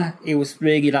hour. It was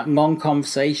really that long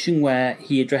conversation where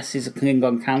he addresses a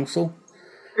Klingon council,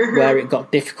 where it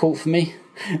got difficult for me.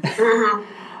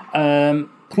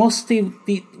 Plus the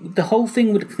whole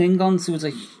thing with the Klingons, there was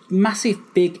a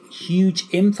massive, big, huge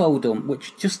info dump,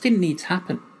 which just didn't need to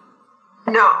happen.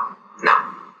 No.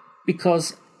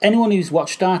 Because anyone who's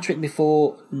watched Star Trek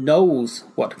before knows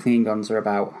what the Klingons are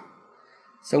about.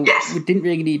 So yes. we didn't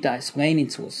really need that explaining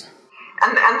to us.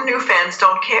 And the new fans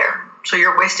don't care. So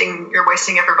you're wasting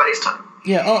everybody's time.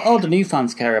 Yeah, all the new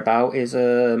fans care about is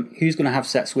who's going to have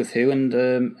sex with who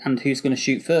and who's going to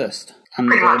shoot first. And,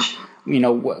 pretty much.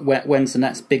 When's the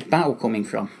next big battle coming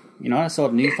from? That's all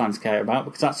the new fans care about,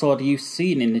 because that's all they're used to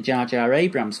seeing in the Jar Jar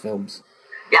Abrams films.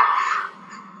 Yeah.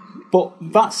 But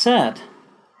that said,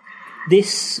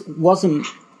 this wasn't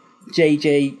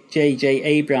J.J.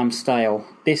 Abrams style.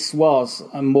 This was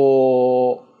a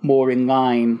more in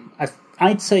line.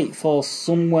 I'd say it falls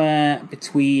somewhere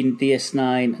between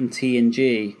DS9 and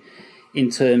TNG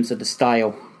in terms of the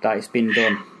style that it's been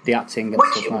done, the acting and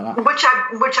stuff like that.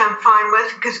 Which I'm fine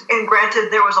with, and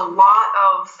granted, there was a lot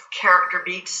of character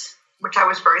beats, which I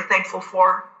was very thankful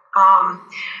for,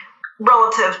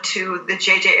 relative to the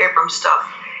J.J. Abrams stuff.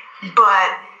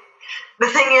 But the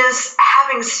thing is,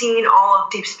 having seen all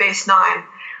of Deep Space Nine,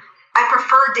 I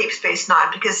prefer Deep Space Nine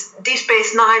because Deep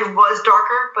Space Nine was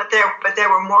darker, but there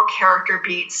were more character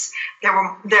beats. There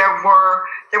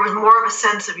was more of a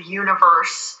sense of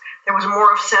universe. There was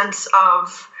more of a sense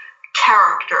of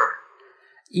character.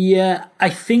 Yeah, I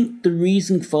think the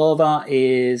reason for that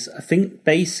is, I think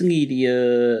basically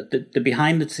the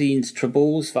behind the scenes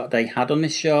troubles that they had on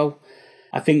this show,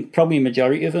 I think probably a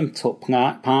majority of them took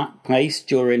place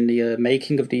during the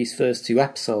making of these first two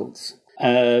episodes.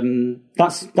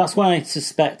 That's what I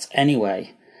suspect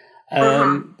anyway.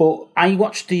 But I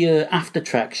watched the After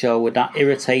Trek show with that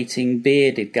irritating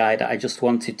bearded guy that I just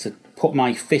wanted to put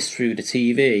my fist through the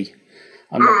TV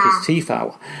and knock his teeth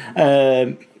out.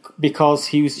 Because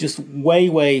he was just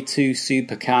way too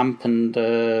super camp and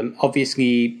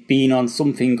obviously being on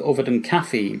something other than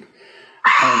caffeine.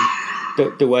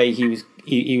 The way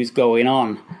he was going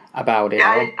on about it.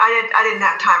 Yeah, I didn't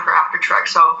have time for After Trek,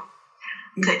 so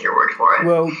take your word for it.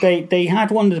 Well, they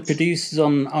had one of the producers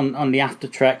on the After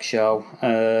Trek show,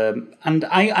 and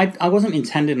I wasn't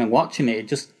intending on watching it. It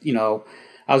just,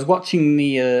 I was watching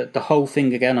the whole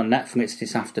thing again on Netflix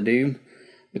this afternoon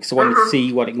because I wanted to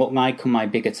see what it looked like on my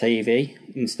bigger TV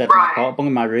instead of my portable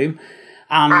in my room,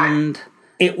 and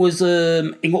it was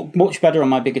it looked much better on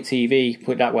my bigger TV,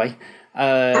 put it that way.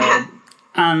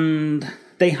 And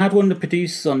they had one of the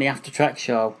producers on the After Trek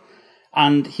show,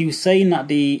 and he was saying that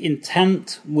the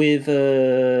intent with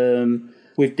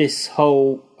this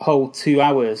whole 2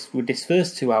 hours, with this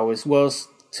first 2 hours, was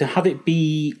to have it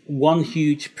be one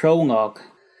huge prologue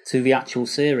to the actual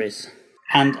series.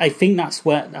 And I think that's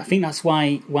why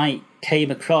it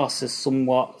came across as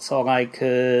somewhat sort of like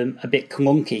a bit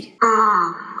clunky.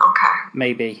 Okay.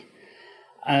 Maybe.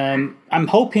 I'm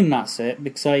hoping that's it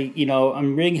because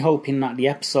I'm really hoping that the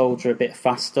episodes are a bit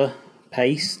faster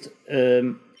paced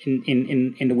in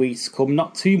the weeks to come.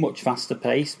 Not too much faster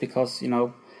paced because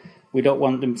we don't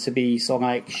want them to be sort of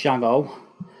like shallow.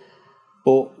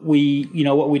 But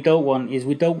what we don't want is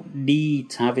we don't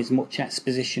need to have as much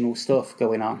expositional stuff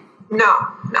going on. No.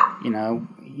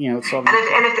 Sort of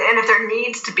and if there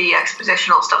needs to be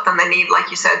expositional stuff, then they need, like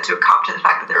you said, to cop to the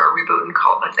fact that they're a reboot and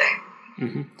call it a day.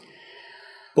 Mm-hmm.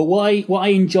 But what I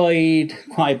enjoyed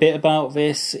quite a bit about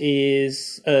this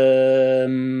is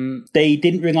they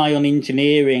didn't rely on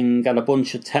engineering and a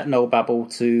bunch of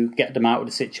technobabble to get them out of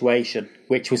the situation,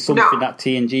 which was something that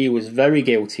TNG was very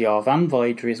guilty of, and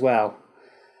Voyager as well.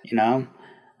 Yeah.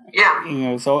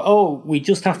 So, we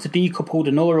just have to decouple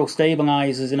the neural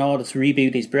stabilizers in order to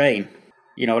reboot his brain.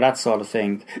 That sort of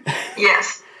thing.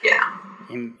 Yes, yeah.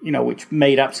 Which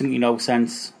made absolutely no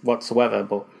sense whatsoever,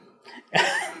 but...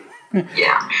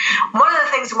 Yeah. One of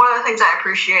the things I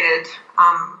appreciated,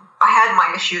 I had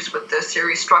my issues with the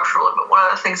series structurally, but one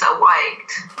of the things I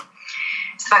liked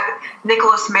is the fact that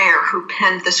Nicholas Meyer, who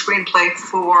penned the screenplay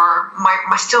for my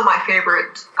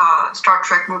favorite Star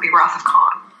Trek movie, Wrath of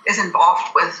Khan, is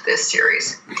involved with this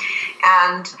series.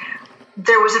 And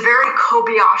there was a very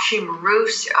Kobayashi Maru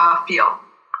feel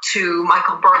to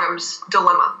Michael Burnham's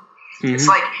dilemma. Mm-hmm. It's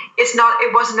like,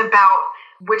 it wasn't about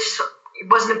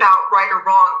right or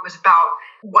wrong. It was about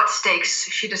what stakes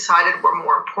she decided were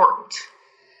more important,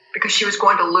 because she was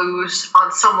going to lose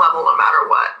on some level no matter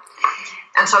what.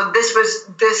 And so this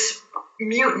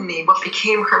mutiny, what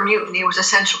became her mutiny, was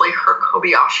essentially her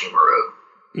Kobayashi Maru.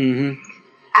 Mm-hmm.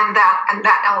 And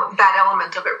that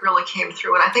element of it really came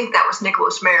through. And I think that was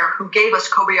Nicholas Meyer who gave us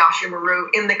Kobayashi Maru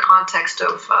in the context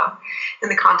of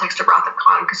Wrath of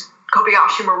Khan, because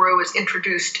Kobayashi Maru was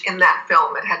introduced in that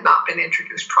film. It had not been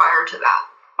introduced prior to that.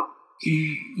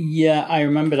 Yeah, I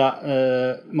remember that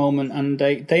moment, and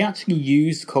they actually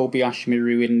used Kobayashi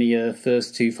Maru in the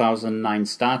first 2009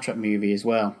 Star Trek movie as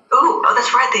well. Oh,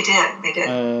 that's right. They did.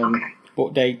 Okay.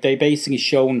 But they basically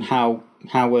shown how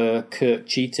Kirk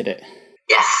cheated it.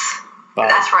 Yes,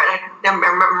 that's right. I'm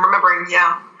remembering.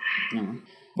 Yeah.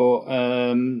 But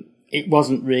it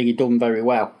wasn't really done very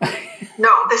well. No,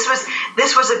 this was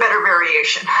a better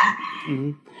variation.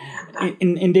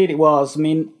 Indeed, it was. I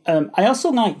mean, I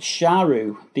also liked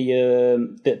Sharu,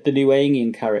 the new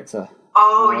alien character.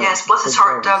 Oh yes, bless his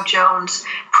heart, Doug Jones,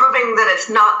 proving that it's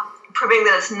not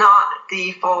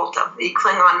the fault of the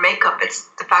Klingon makeup. It's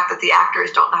the fact that the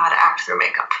actors don't know how to act through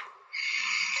makeup.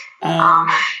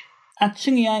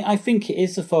 Actually, I think it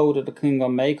is the fault of the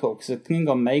Klingon makeup, because the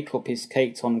Klingon makeup is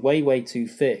caked on way, way too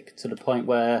thick, to the point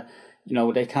where,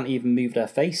 they can't even move their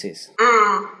faces.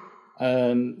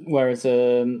 Whereas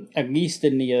at least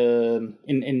in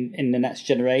the Next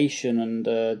Generation and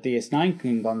DS9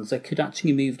 Klingons, they could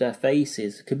actually move their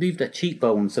faces, they could move their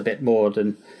cheekbones a bit more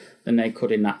than they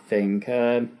could in that thing.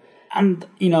 And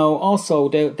also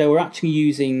they were actually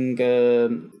using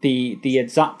the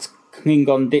exact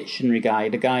Klingon dictionary guy,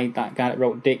 that guy that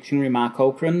wrote dictionary, Mark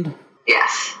Okrand.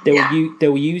 Yes. They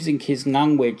were using his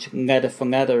language letter for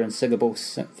letter and syllable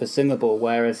for syllable,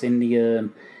 whereas in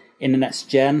the Next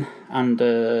Gen and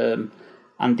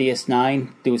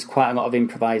DS9 there was quite a lot of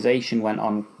improvisation went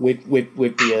on with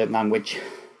the language,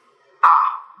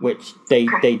 which they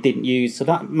didn't use. So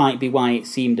that might be why it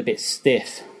seemed a bit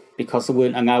stiff, because they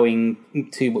weren't allowing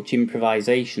too much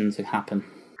improvisation to happen.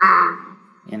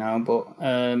 But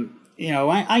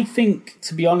I think,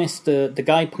 to be honest, the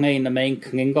guy playing the main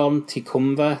Klingon,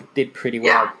 Tikumva, did pretty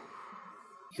well.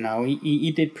 Yeah.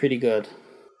 He did pretty good.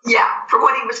 Yeah, for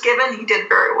what he was given, he did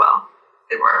very well.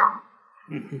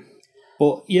 Mm-hmm.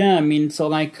 But yeah, I mean,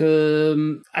 so I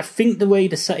think the way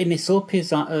they're setting this up is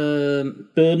that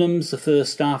Burnham's the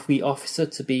first Starfleet officer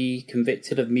to be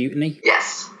convicted of mutiny.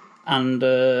 Yes. And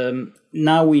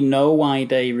now we know why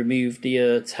they removed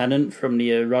the tenet from the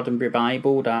Roddenberry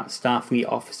Bible, that Starfleet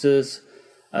officers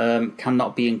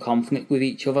cannot be in conflict with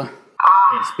each other.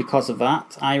 It's because of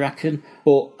that, I reckon.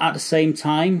 But at the same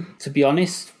time, to be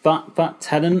honest, that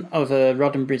tenet of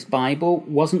Roddenberry's Bible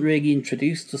wasn't really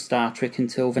introduced to Star Trek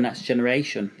until The Next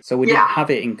Generation. So we didn't have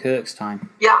it in Kirk's time.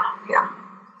 Yeah.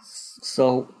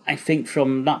 So I think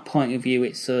from that point of view,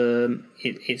 it's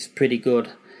pretty good.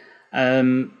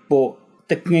 But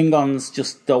the Klingons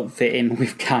just don't fit in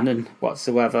with canon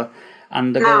whatsoever.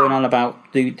 And they're going on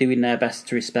about doing their best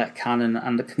to respect canon,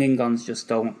 and the Klingons just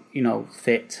don't,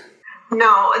 fit.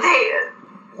 No, they're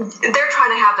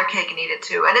trying to have their cake and eat it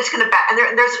too, and it's going to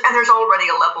and there's already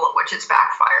a level at which it's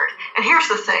backfired. And here's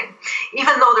the thing: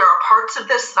 even though there are parts of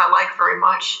this that I like very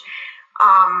much,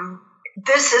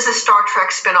 this is a Star Trek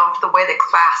spinoff the way that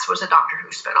Class was a Doctor Who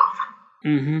spinoff.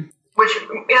 Mm-hmm. Which,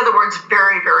 in other words,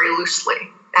 very, very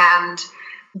loosely, and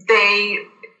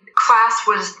Class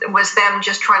was them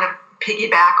just trying to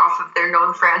piggyback off of their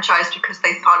known franchise because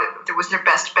they thought it was their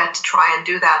best bet to try and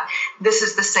do that. This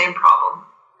is the same problem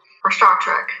for Star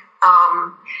Trek.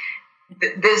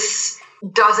 This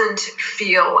doesn't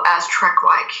feel as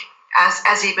Trek-like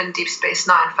as even Deep Space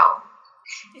Nine felt.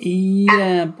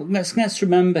 Yeah, but let's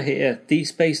remember here, Deep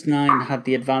Space Nine had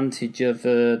the advantage of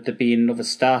there being another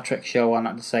Star Trek show on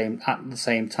at the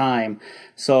same time,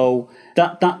 so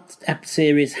that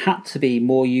series had to be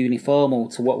more uniform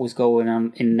to what was going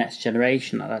on in Next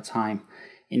Generation at that time,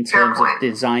 in terms of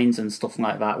designs and stuff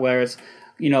like that. Whereas,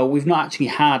 we've not actually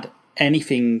had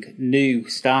anything new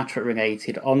Star Trek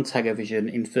related on television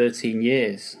in 13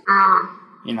 years.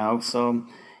 So.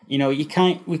 we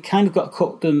kind of got to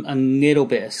cut them a little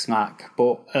bit of slack,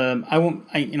 but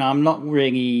I'm not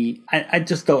really. I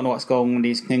just don't know what's going on with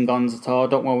these Klingons at all. I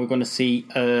don't know we're going to see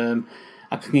a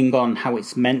Klingon how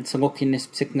it's meant to look in this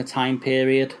particular time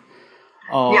period.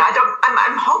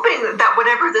 I'm hoping that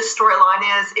whatever this storyline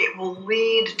is, it will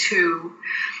lead to,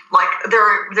 like, there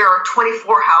are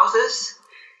 24 houses.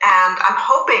 And I'm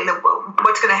hoping that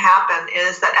what's going to happen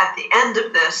is that at the end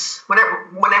of this,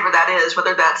 whenever that is,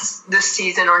 whether that's this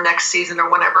season or next season or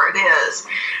whenever it is,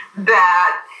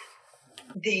 that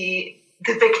the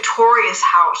victorious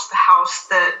house, the house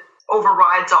that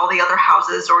overrides all the other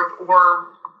houses or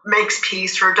makes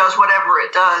peace or does whatever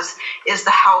it does, is the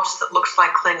house that looks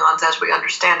like Klingons as we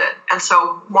understand it. And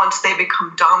so once they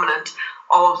become dominant,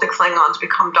 all of the Klingons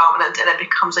become dominant, and it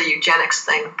becomes a eugenics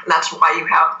thing. And that's why you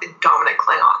have the dominant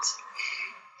Klingons.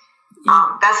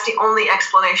 That's the only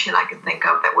explanation I can think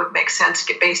of that would make sense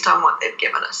based on what they've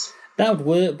given us. That would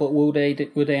work, but will they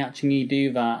actually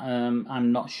do that?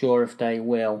 I'm not sure if they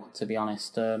will, to be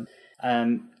honest. I've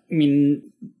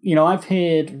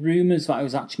heard rumours that it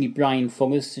was actually Brian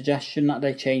Fuller's suggestion that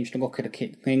they changed the look of the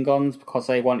Klingons because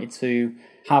they wanted to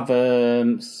have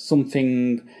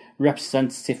something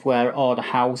representative where all the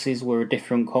houses were a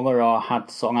different colour or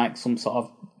had sort of like some sort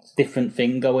of different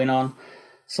thing going on.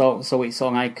 So it's sort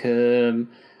of like,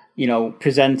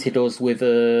 presented us with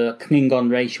a Klingon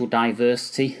racial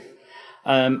diversity.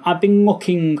 I've been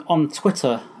looking on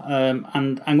Twitter,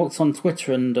 and I looked on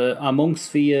Twitter, and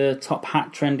amongst the top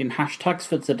hat trending hashtags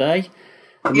for today,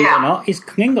 believe it or not, is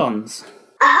Klingons.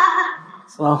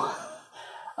 So,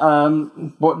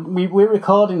 but we're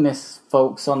recording this,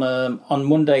 folks, on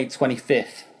Monday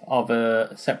 25th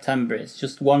of September. It's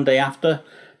just one day after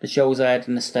the show's aired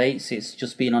in the States. It's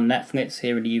just been on Netflix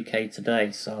here in the UK today.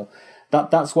 So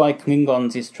that's why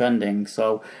Klingons is trending.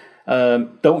 So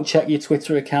don't check your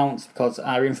Twitter accounts, because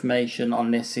our information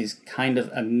on this is kind of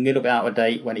a little bit out of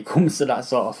date when it comes to that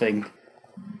sort of thing.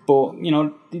 But,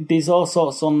 there's all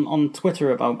sorts on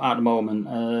Twitter about at the moment.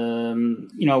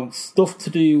 Stuff to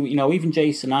do, even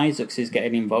Jason Isaacs is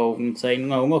getting involved and saying,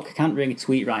 no, look, I can't really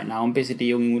tweet right now. I'm busy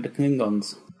dealing with the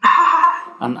Klingons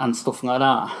and stuff like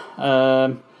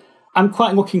that. I'm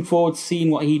quite looking forward to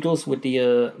seeing what he does with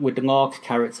the Lorca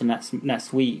character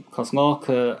next week, because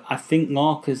I think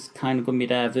Lorca's kind of going to be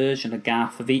their version of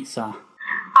Garth Avitsa.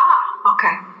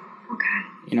 Okay.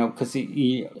 Because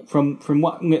from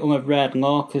what little I've read,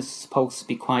 Lorca's supposed to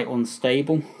be quite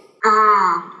unstable,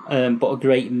 but a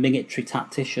great military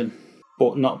tactician,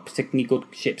 but not particularly good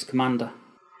ship's commander.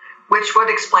 Which would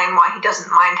explain why he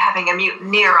doesn't mind having a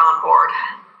mutineer on board.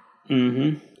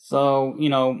 Mm-hmm. So,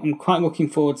 I'm quite looking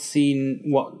forward to seeing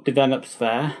what develops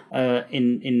there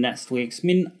in next week's. I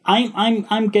mean,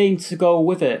 I'm game to go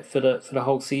with it for the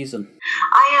whole season.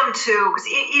 I am too, because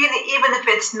even if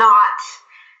it's not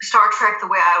Star Trek the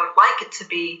way I would like it to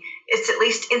be, it's at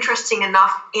least interesting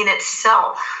enough in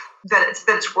itself that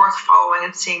it's worth following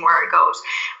and seeing where it goes.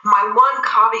 My one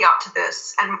caveat to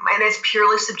this, and it's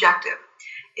purely subjective,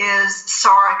 is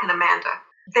Sarek and Amanda.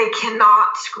 They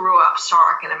cannot screw up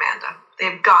Sarek and Amanda.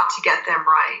 They've got to get them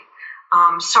right.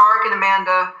 Sarek and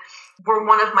Amanda were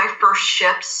one of my first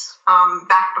ships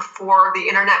back before the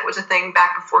internet was a thing,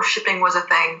 back before shipping was a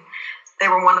thing. They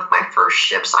were one of my first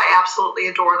ships. I absolutely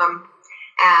adore them.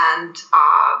 And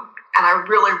I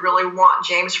really, really want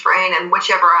James Frain and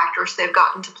whichever actress they've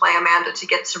gotten to play Amanda to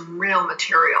get some real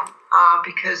material,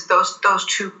 because those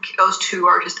two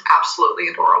are just absolutely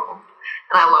adorable.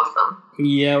 And I love them.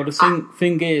 Yeah, well, the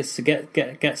thing is, to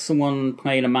get someone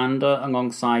playing Amanda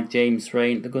alongside James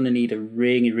Frain, they're going to need a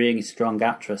really, really strong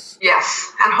actress.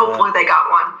 Yes, and hopefully they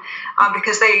got one,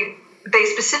 because they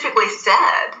specifically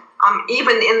said,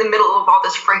 even in the middle of all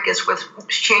this fracas with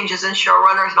changes in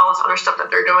showrunners and all this other stuff that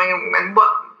they're doing, and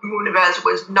what Munivez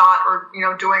was not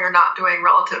doing or not doing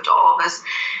relative to all of this,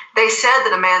 they said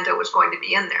that Amanda was going to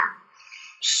be in there.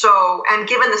 So, and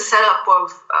given the setup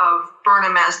of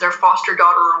Burnham as their foster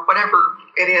daughter or whatever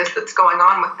it is that's going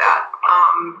on with that,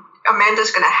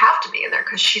 Amanda's going to have to be in there,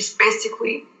 because she's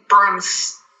basically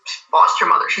Burnham's foster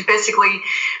mother. She's basically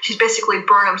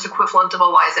Burnham's equivalent of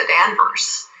Eliza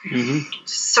Danvers. Mm-hmm.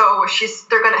 So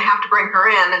they're going to have to bring her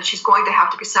in, and she's going to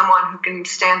have to be someone who can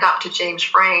stand up to James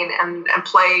Frain and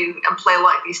play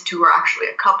like these two are actually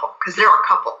a couple, because they're a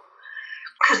couple.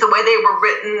 Because the way they were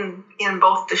written in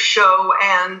both the show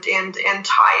and in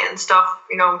tie-in stuff,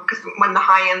 because when the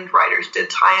high-end writers did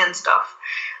tie-in stuff,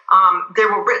 they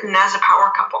were written as a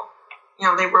power couple.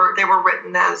 They were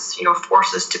written as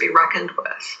forces to be reckoned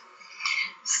with.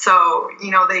 So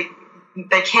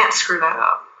they can't screw that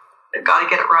up. They've got to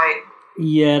get it right.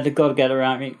 Yeah, they've got to get it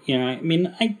right. I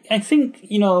mean, I think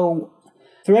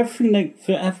for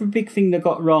every big thing they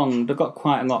got wrong, they got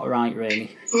quite a lot right,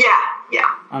 really. Yeah.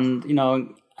 And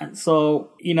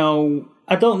so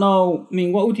I don't know. I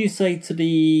mean, what would you say to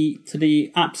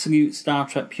the absolute Star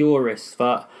Trek purists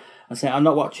that I say I'm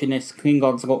not watching this?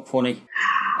 Klingons look funny,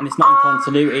 and it's not in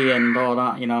continuity and all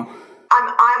that.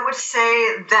 I would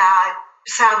say that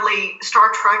sadly,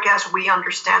 Star Trek as we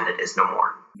understand it is no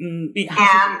more. And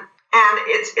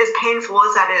it's as painful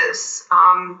as that is.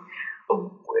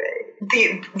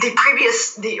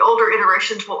 The older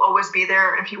iterations will always be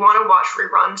there. If you want to watch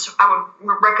reruns, I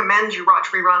would recommend you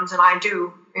watch reruns, and I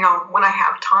do, when I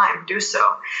have time, do so.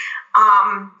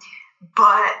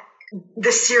 But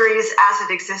the series as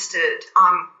it existed,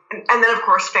 and then of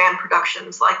course fan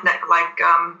productions like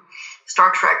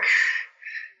Star Trek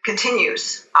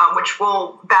Continues, which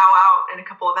will bow out in a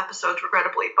couple of episodes,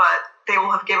 regrettably, but they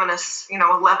will have given us,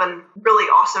 11 really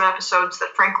awesome episodes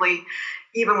that, frankly,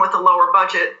 even with a lower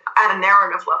budget, at a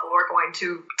narrative level, are going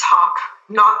to top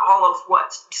not all of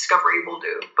what Discovery will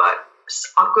do, but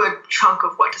a good chunk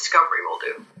of what Discovery will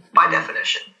do, by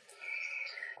definition.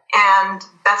 and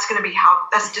that's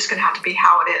just going to have to be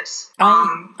how it is.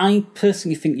 I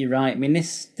personally think you're right. I mean,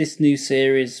 this new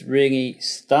series really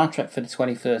Star Trek for the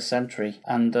 21st century,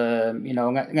 and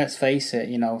let's face it,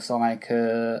 so like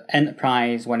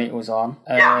Enterprise when it was on,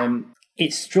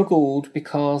 it struggled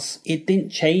because it didn't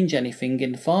change anything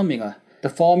in the formula. The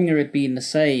formula had been the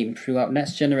same throughout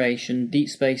Next Generation, Deep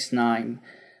Space Nine.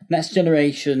 Next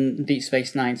Generation, Deep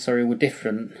Space Nine, were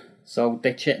different. So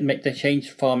they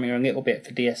changed the formula a little bit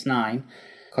for DS9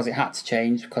 because it had to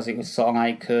change because it was sort of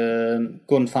like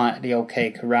gunfight at the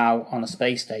OK Corral on a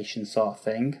space station sort of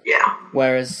thing. Yeah.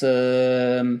 Whereas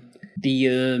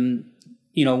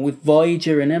with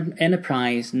Voyager and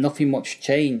Enterprise, nothing much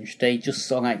changed. They just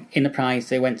sort of like Enterprise,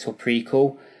 they went to a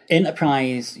prequel.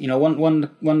 Enterprise, one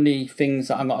of the things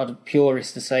that a lot of the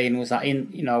purists are saying was that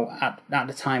at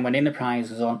the time when Enterprise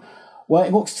was on, well,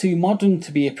 it looks too modern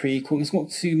to be a prequel. It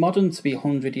looks too modern to be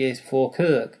 100 years before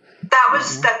Kirk. That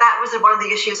was one of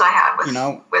the issues I had with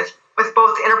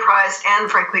both Enterprise and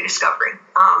frankly Discovery.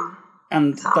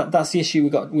 That's the issue we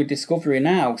got with Discovery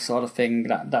now, sort of thing.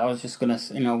 That I was just gonna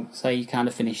say you kind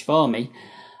of finished for me.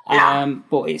 Yeah.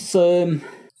 But it's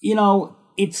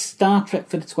it's Star Trek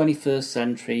for the 21st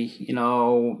century,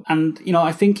 and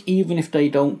I think even if they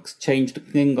don't change the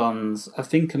Klingons, I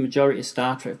think a majority of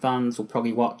Star Trek fans will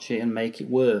probably watch it and make it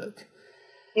work.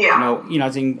 Yeah.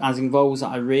 As in those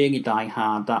that are really die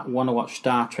hard that want to watch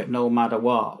Star Trek no matter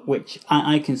what, which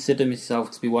I consider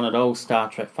myself to be one of those Star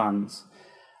Trek fans.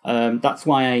 That's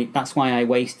why I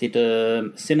wasted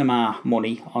cinema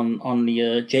money on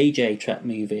the JJ Trek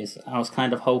movies. I was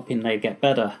kind of hoping they'd get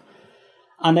better.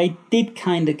 And they did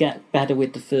kind of get better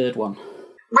with the third one.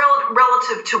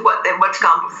 Relative to what's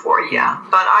gone before, yeah.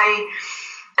 But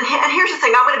and here's the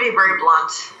thing, I'm going to be very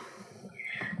blunt.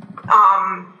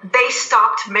 They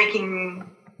stopped making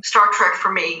Star Trek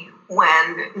for me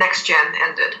when Next Gen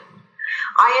ended.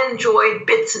 I enjoyed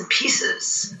bits and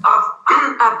pieces of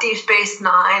Deep Space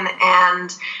Nine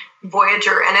and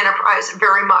Voyager and Enterprise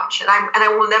very much, and I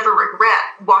will never regret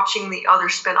watching the other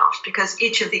spin-offs because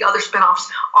each of the other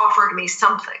spin-offs offered me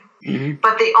something. Mm-hmm.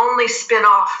 But the only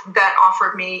spin-off that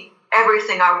offered me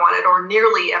everything I wanted, or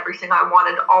nearly everything I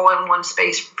wanted, all in one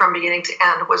space from beginning to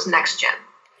end, was Next Gen.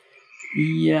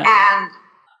 Yeah. And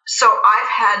so I've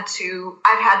had to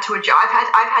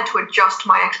adjust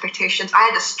my expectations. I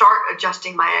had to start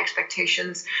adjusting my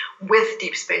expectations with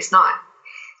Deep Space Nine.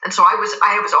 And so I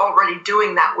was already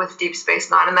doing that with Deep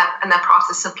Space Nine, and that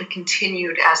process simply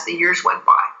continued as the years went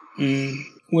by.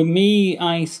 With me,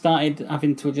 I started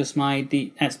having to adjust my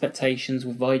expectations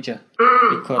with Voyager,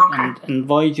 and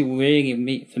Voyager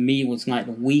really for me was like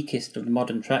the weakest of the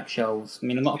modern Trek shows. I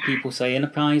mean, a lot of people say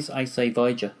Enterprise, I say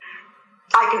Voyager.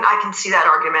 I can see that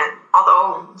argument.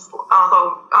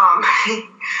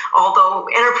 Although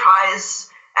Enterprise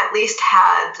at least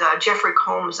had Jeffrey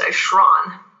Combs as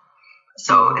Shran.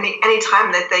 So any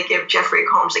time that they give Jeffrey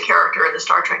Combs a character in the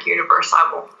Star Trek universe,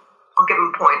 I'll give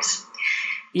him points.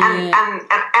 Yeah. And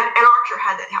Archer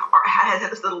had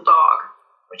this little dog,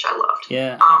 which I loved.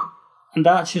 Yeah. And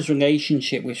Archer's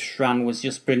relationship with Shran was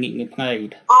just brilliantly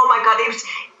played. Oh my God,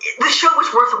 the show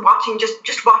was worth watching.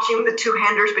 Just watching the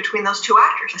two-handers between those two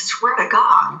actors. I swear to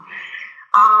God.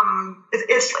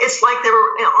 It's like they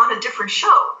were on a different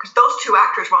show because those two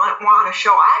actors were on a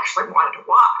show I actually wanted to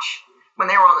watch when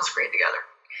they were on the screen together.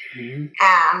 Mm-hmm.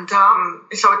 And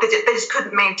so they just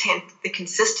couldn't maintain the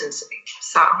consistency.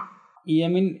 So yeah, I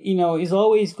mean, it's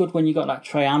always good when you got that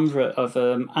triumvirate of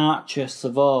Archer,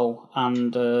 Savo,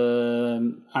 and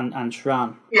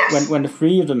Shran. Yes. When the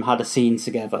three of them had a scene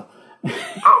together.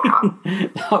 Oh God.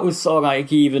 That was sort of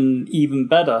like even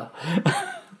better.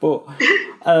 But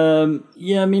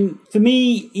yeah, I mean, for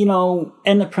me,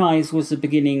 Enterprise was the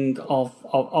beginning of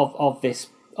this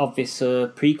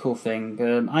prequel thing.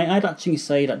 I'd actually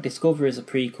say that Discovery is a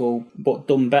prequel, but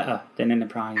done better than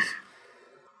Enterprise.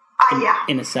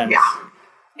 In a sense.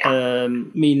 Yeah. I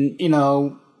mean,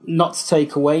 not to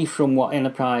take away from what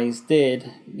Enterprise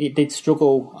did, it did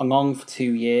struggle along for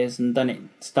 2 years, and then it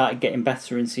started getting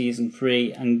better in season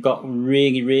 3 and got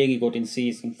really, really good in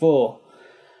season 4.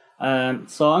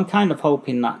 So I'm kind of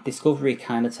hoping that Discovery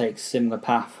kind of takes a similar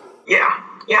path. Yeah.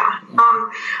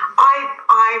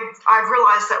 I've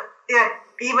realized that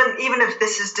even if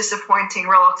this is disappointing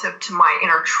relative to my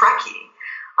inner Trekkie,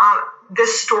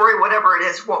 this story, whatever it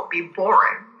is, won't be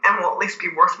boring and will at least be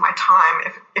worth my time,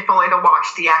 if only to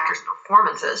watch the actors'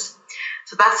 performances.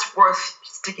 So that's worth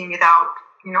sticking it out,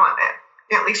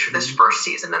 at least for this first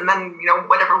season, and then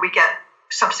whatever we get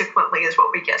subsequently is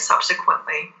what we get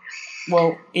subsequently.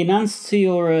 Well, in answer to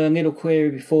your little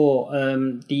query before,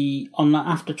 on that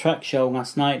After Trek show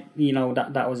last night,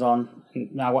 that was on,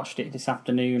 I watched it this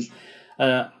afternoon.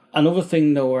 Another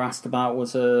thing they were asked about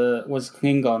was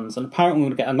Klingons, and apparently we're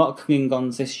going to get a lot of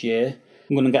Klingons this year.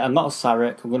 I'm going to get a lot of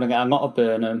Sarek, we're going to get a lot of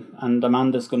Burnham, and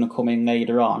Amanda's going to come in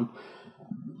later on.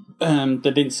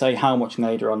 They didn't say how much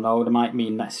later on though. They might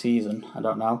mean next season. I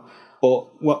don't know.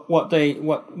 But what they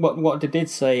did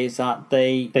say is that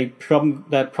they're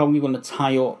probably going to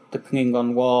tie up the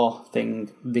Klingon War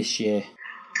thing this year.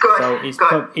 Good.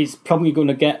 So it's probably going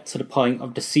to get to the point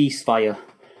of the ceasefire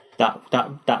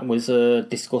that was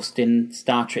discussed in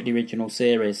Star Trek: The Original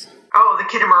Series. Oh, the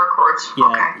Khitomer Accords.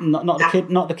 Yeah, okay.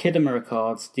 not the Khitomer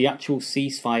Accords. The actual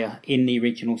ceasefire in the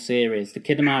original series. The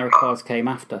Khitomer Accords came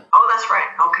after. Oh, that's right.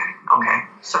 Okay.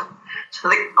 So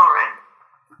all right.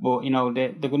 But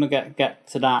they're going to get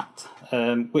to that,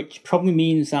 which probably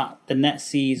means that the next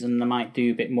season they might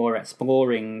do a bit more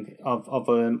exploring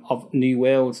of new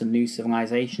worlds and new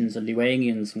civilizations and new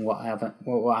aliens and what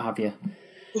have you.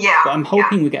 Yeah. But I'm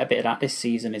hoping we get a bit of that this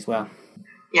season as well.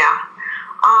 Yeah.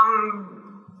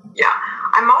 Yeah.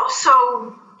 I'm also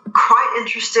quite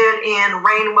interested in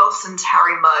Rainn Wilson's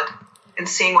Harry Mudd and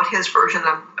seeing what his version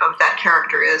of that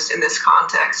character is in this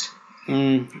context.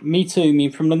 Me too. I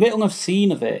mean, from the little I've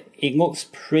seen of it, it looks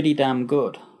pretty damn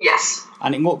good. Yes.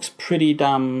 And it looks pretty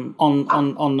damn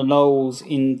on the nose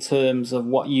in terms of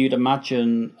what you'd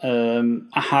imagine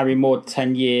a Harry Mudd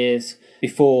 10 years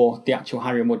before the actual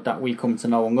Harry Mudd that we come to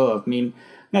know and love. I mean,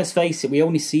 let's face it, we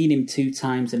only seen him 2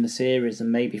 times in the series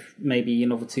and maybe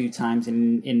another 2 times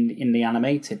in the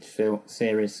animated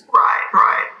series.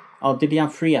 Right. Oh, did he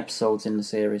have 3 episodes in the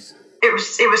series? It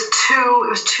was 2. It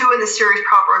was 2 in the series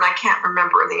proper, and I can't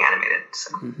remember in the animated.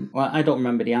 So. Mm-hmm. Well, I don't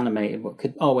remember the animated, but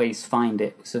could always find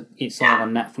it. So it's all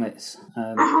on Netflix.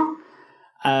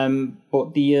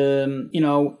 But the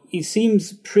it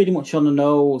seems pretty much on the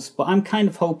nose. But I'm kind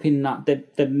of hoping that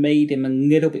they've made him a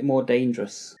little bit more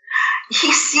dangerous.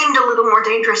 He seemed a little more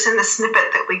dangerous in the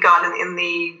snippet that we got in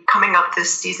the coming up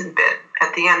this season bit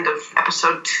at the end of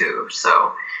episode 2.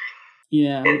 So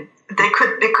yeah. It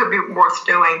could be worth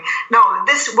doing. No,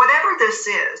 whatever this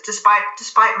is,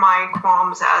 despite my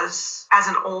qualms as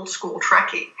an old school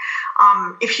Trekkie,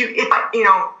 if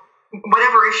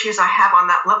whatever issues I have on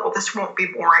that level, this won't be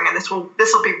boring, and this will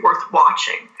be worth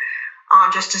watching,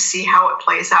 just to see how it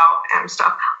plays out and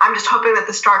stuff. I'm just hoping that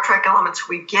the Star Trek elements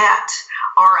we get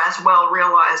are as well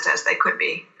realized as they could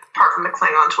be. Apart from the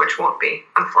Klingons, which won't be,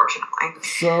 unfortunately.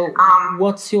 So,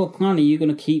 what's your plan? Are you going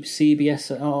to keep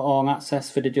CBS on access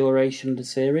for the duration of the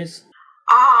series?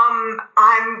 I'm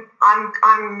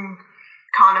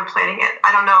contemplating it.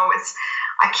 I don't know.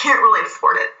 I can't really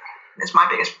afford it. Is my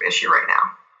biggest issue right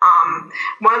now.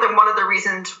 One of the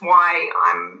reasons why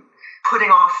I'm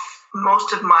putting off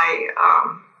most of my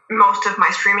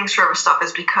streaming service stuff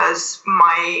is because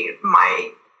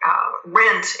my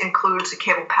rent includes a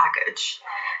cable package.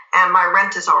 And my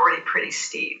rent is already pretty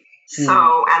steep. So,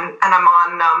 and I'm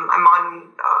on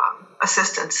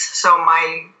assistance. So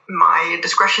my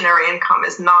discretionary income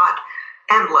is not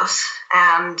endless.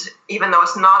 And even though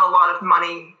it's not a lot of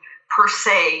money per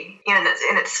se in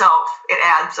itself, it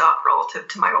adds up relative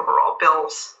to my overall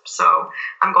bills. So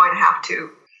I'm going to have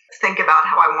to think about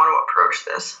how I want to approach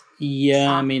this.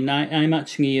 Yeah, I mean, I'm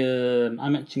actually in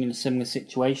a similar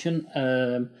situation.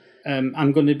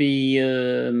 I'm going to be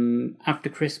after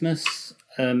Christmas,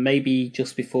 maybe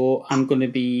just before. I'm going to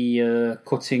be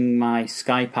cutting my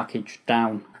Sky package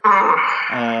down,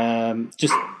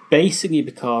 just basically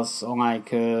because,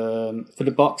 for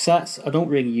the box sets, I don't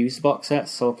really use the box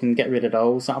sets, so I can get rid of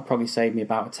those. That'll probably save me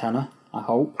about $10, I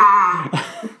hope.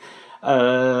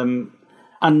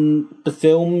 And the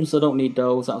films, I don't need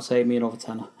those. That'll save me another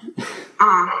 $10.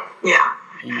 Yeah.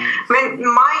 I mean,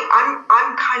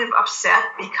 I'm kind of upset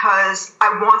because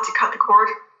I want to cut the cord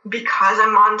because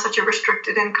I'm on such a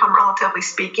restricted income, relatively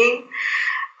speaking.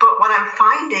 But what I'm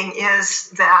finding is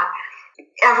that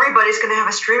everybody's going to have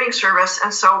a streaming service,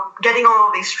 and so getting all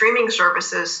of these streaming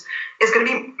services is going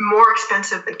to be more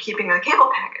expensive than keeping a cable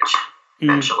package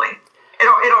eventually.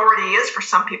 It already is for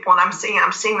some people, and I'm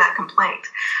seeing that complaint.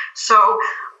 So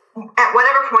at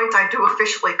whatever point I do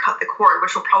officially cut the cord,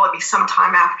 which will probably be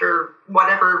sometime after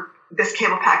whatever this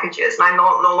cable package is, and I'm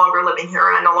no longer living here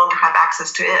and I no longer have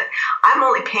access to it, I'm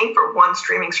only paying for one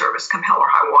streaming service come hell or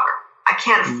high water. I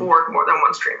can't afford more than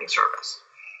one streaming service.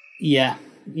 Yeah,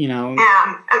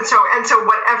 And so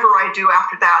whatever I do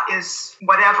after that is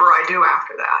whatever I do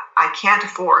after that. I can't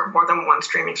afford more than one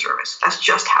streaming service. That's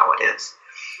just how it is.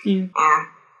 Yeah.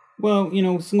 Well,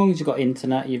 as long as you've got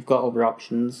internet, you've got other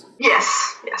options.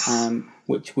 Yes.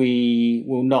 Which we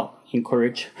will not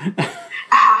encourage.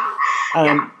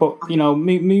 But,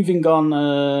 moving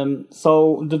on,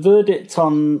 so the verdict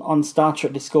on Star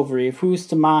Trek Discovery, if we was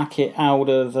to mark it out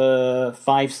of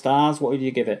 5 stars, what would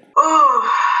you give it? Oh,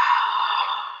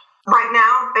 right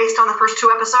now, based on the first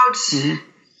 2 episodes,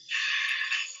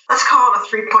 let's call it a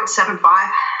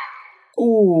 3.75.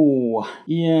 Ooh,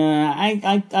 yeah,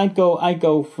 I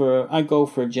go for a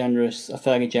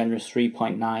fairly generous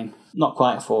 3.9. Not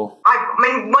quite a 4. I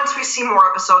mean, once we see more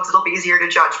episodes, it'll be easier to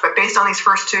judge. But based on these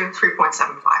first 2,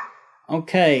 3.75.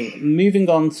 Okay, moving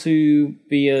on to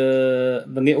the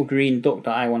little green duck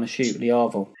that I want to shoot, the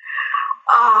Orville.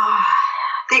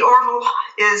 The Orville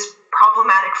is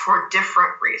problematic for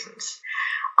different reasons.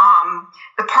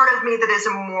 The part of me that is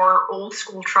a more old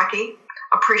school Trekkie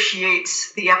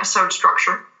appreciates the episode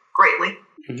structure greatly.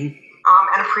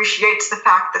 And appreciates the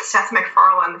fact that Seth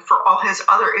MacFarlane, for all his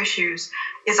other issues,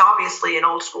 is obviously an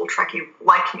old school Trekkie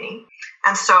like me.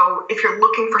 And so if you're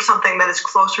looking for something that is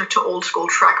closer to old school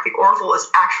Trek, the Orville is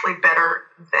actually better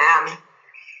than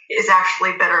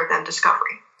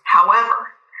Discovery.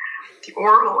 However, the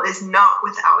Orville is not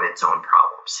without its own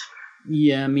problems.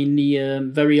 Yeah, I mean, the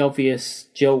very obvious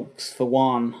jokes, for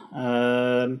one.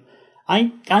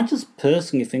 I just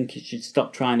personally think it should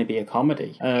stop trying to be a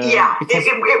comedy.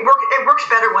 It works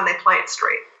better when they play it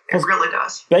straight. It really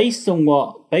does. Based on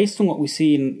what we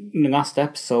see in the last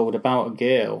episode about a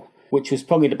girl, which was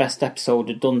probably the best episode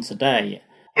they've done today.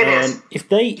 It is. If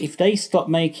they stop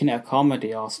making it a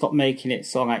comedy, or stop making it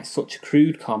sort of like such a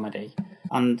crude comedy,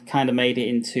 and kind of made it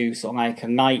into sort of like a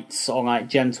light, sort of like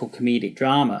gentle comedic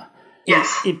drama.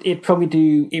 Yes. It'd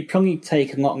probably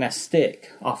take a lot less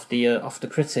stick off the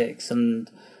critics and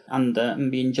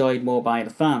be enjoyed more by the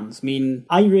fans. I mean,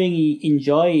 I really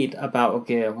enjoyed About a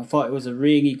Girl. I thought it was a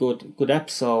really good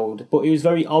episode, but it was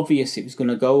very obvious it was going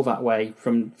to go that way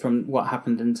from what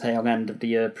happened in the tail end of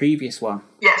the previous one.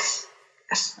 Yes.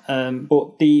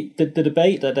 But the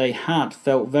debate that they had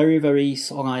felt very, very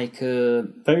sort of like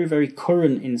very, very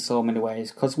current in so many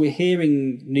ways, because we're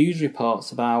hearing news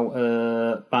reports about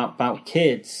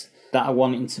kids that are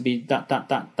wanting to be that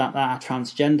are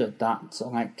transgendered, that sort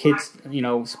of like kids,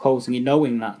 supposedly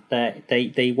knowing that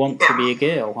they want to be a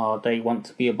girl, or they want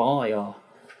to be a boy, or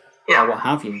what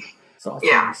have you, sort of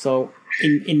thing. So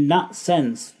in that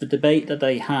sense, the debate that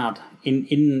they had in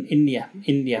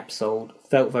the episode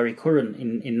felt very current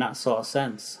in that sort of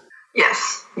sense.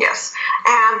 Yes.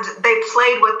 And they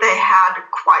played what they had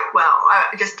quite well.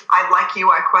 I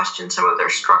question some of their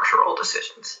structural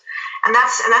decisions. And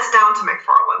that's down to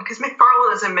MacFarlane, because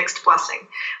MacFarlane is a mixed blessing.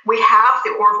 We have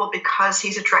the Orville because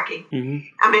he's a Trekkie, and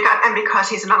because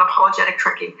he's an unapologetic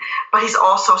Trekkie, but he's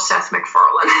also Seth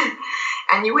MacFarlane.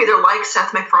 And you either like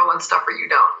Seth MacFarlane stuff or you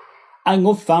don't. I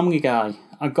love Family Guy.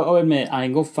 I've got to admit, I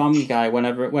love Family Guy.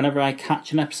 Whenever I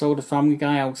catch an episode of Family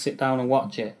Guy, I'll sit down and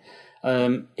watch it.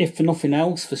 If for nothing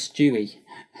else, for Stewie.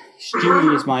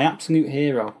 Stewie is my absolute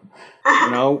hero.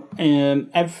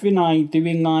 Everything I do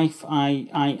in life,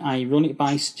 I run it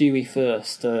by Stewie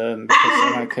first,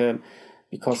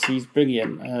 because he's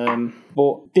brilliant.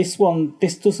 But this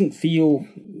doesn't feel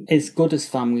as good as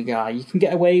Family Guy. You can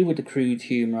get away with the crude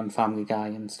humour on Family Guy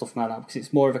and stuff like that because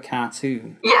it's more of a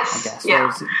cartoon. Yes, I guess.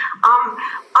 yeah.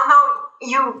 Although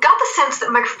you got the sense that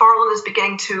MacFarlane is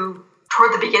beginning to,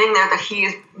 toward the beginning there, that he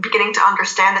is beginning to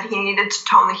understand that he needed to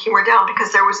tone the humor down,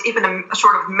 because there was even a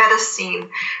sort of meta scene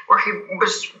where he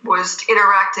was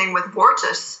interacting with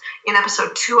Vortis in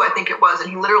episode 2, I think it was,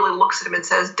 and he literally looks at him and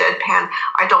says, deadpan,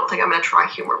 "I don't think I'm going to try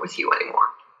humor with you anymore."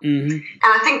 Mm-hmm. And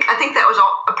I think that was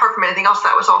all, apart from anything else,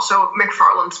 that was also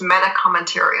MacFarlane's meta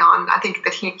commentary on, I think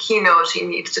that he knows he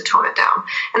needs to tone it down.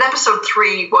 And episode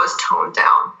 3 was toned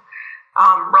down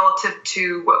relative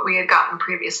to what we had gotten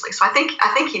previously. So I think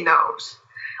he knows.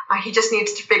 He just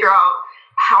needs to figure out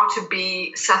how to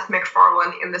be Seth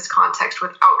MacFarlane in this context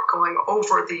without going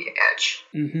over the edge.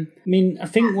 Mm-hmm. I mean, I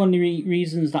think one of the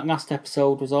reasons that last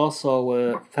episode was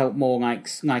also felt more like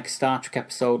a Star Trek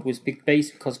episode was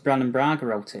based because Brannon Braga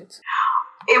wrote it.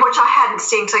 Which I hadn't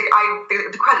seen, so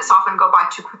the credits often go by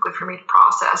too quickly for me to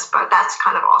process, but that's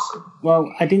kind of awesome.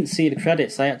 Well, I didn't see the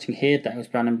credits. I actually heard that it was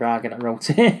Brannon Braga that wrote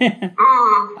it.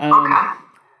 Okay.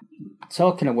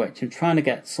 Talking of which, I'm trying to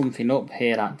get something up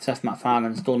here that Seth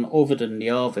MacFarlane's done other than the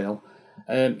Orville.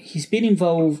 He's been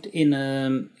involved in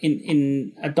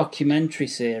a documentary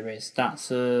series that's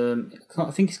I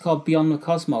think it's called Beyond the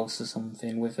Cosmos or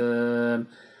something with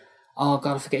oh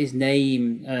god, I forget his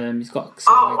name. He's got yes,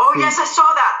 I saw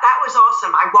that. That was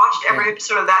awesome. I watched every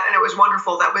episode of that, and it was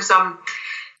wonderful. That was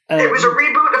it was a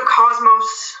reboot of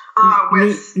Cosmos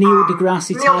with Neil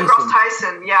deGrasse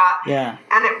Tyson. Yeah.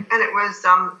 And it was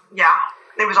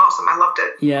It was awesome. I loved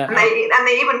it. Yeah. And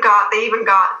they even got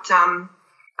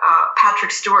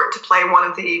Patrick Stewart to play one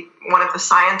of the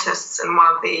scientists in one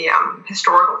of the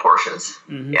historical portions.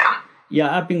 Mm-hmm. Yeah.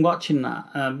 Yeah, I've been watching that.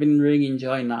 I've been really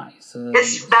enjoying that.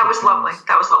 That was lovely.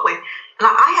 That was lovely. And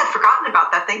I had forgotten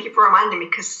about that. Thank you for reminding me,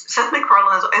 because Seth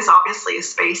MacFarlane is obviously a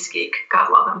space geek. God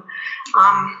love him.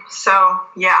 So,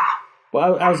 yeah.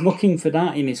 Well, I was looking for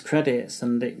that in his credits,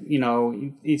 and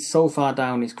he's so far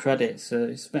down his credits.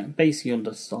 It's basically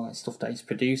under stuff that he's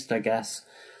produced, I guess.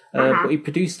 But he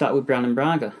produced that with Brannon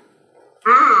Braga.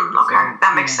 Okay,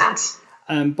 that makes sense.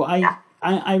 But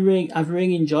I've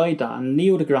really enjoyed that, and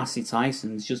Neil deGrasse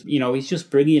Tyson's just he's just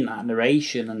brilliant at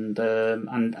narration and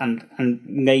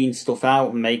laying stuff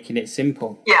out and making it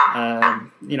simple. Yeah.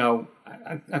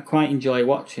 I quite enjoy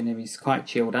watching him. He's quite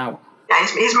chilled out. Yeah,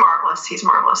 he's marvelous. He's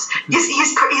marvelous.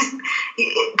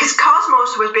 Because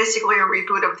Cosmos was basically a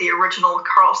reboot of the original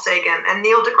Carl Sagan, and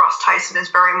Neil deGrasse Tyson is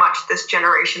very much this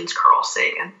generation's Carl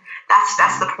Sagan.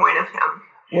 That's the point of him.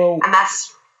 Well, and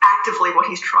that's actively what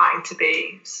he's trying to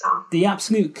be. So the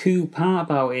absolute cool part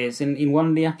about it is in one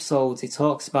of the episodes he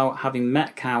talks about having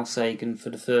met Carl Sagan for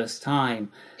the first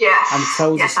time. Yes. And he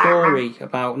tells a story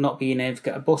about not being able to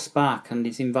get a bus back, and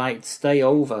he's invited to stay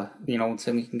over,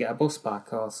 until he can get a bus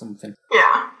back or something.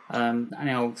 Yeah.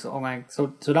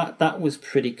 So that was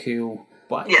pretty cool.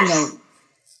 But yes.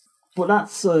 But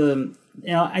that's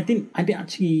I didn't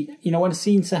actually, when I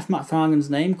seen Seth MacFarlane's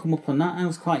name come up on that, I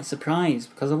was quite surprised,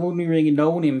 because I've only really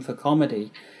known him for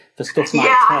comedy, for stuff like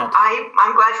Ted.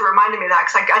 I'm glad you reminded me of that,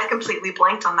 because I completely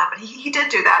blanked on that. But he did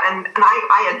do that, and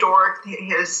I adored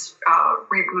his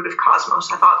reboot of Cosmos.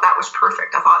 I thought that was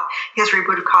perfect. I thought his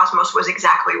reboot of Cosmos was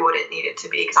exactly what it needed to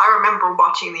be, because I remember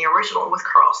watching the original with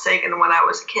Carl Sagan when I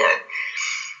was a kid.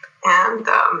 And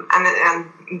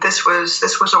this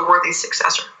was a worthy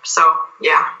successor. So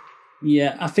yeah.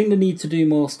 Yeah, I think they need to do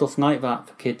more stuff like that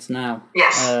for kids now.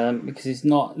 Yes. Because it's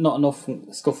not enough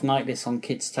stuff like this on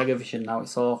kids' television now.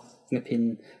 It's all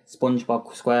flipping SpongeBob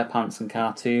SquarePants and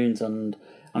cartoons and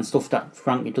stuff that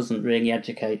frankly doesn't really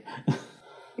educate.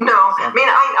 No, I mean,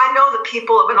 I know that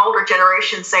people of an older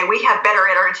generation say we had better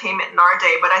entertainment in our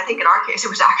day, but I think in our case it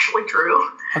was actually true.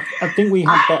 I think we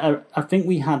had better. I think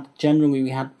we had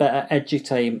better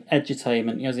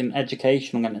edutainment, as in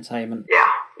educational entertainment.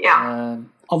 Yeah.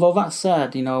 Although that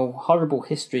said, Horrible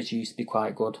Histories used to be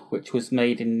quite good, which was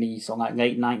made in the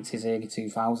late 90s, early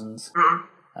 2000s.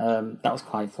 That was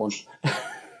quite fun.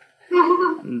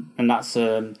 and that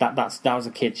was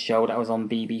a kids show that was on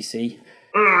BBC.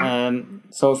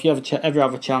 So if you ever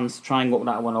have a chance, try and look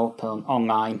that one up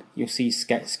online. You'll see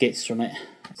skits from it.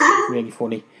 It's really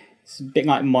funny. It's a bit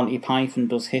like Monty Python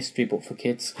does history, but for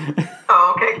kids.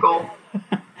 Oh, okay, cool.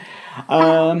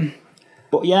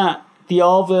 But yeah, the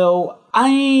Orville.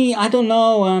 I don't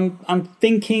know. I'm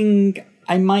thinking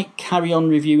I might carry on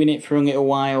reviewing it for a little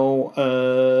while,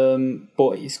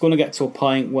 but it's going to get to a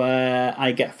point where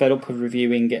I get fed up with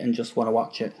reviewing it and just want to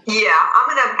watch it. Yeah,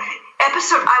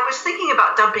 I was thinking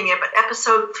about dumping it, but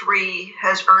episode 3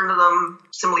 has earned them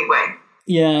some leeway.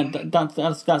 Yeah,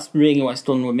 that's really what it's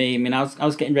done with me. I mean, I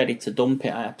was getting ready to dump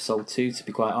it at episode 2, to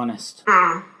be quite honest.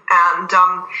 And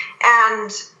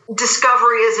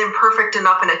Discovery is imperfect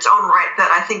enough in its own right that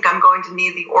I think I'm going to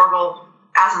need the Orville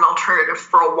as an alternative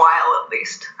for a while, at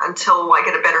least, until I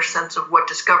get a better sense of what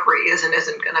Discovery is and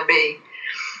isn't going to be.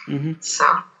 Mm-hmm. So.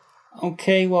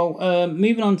 Okay, well,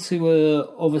 moving on to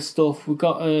other stuff. We've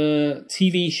got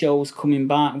TV shows coming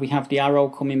back. We have The Arrow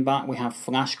coming back. We have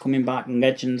Flash coming back, and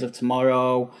Legends of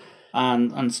Tomorrow,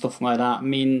 and stuff like that. I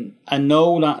mean, I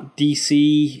know that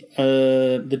DC,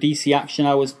 the DC Action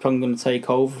Hour is probably going to take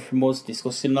over from us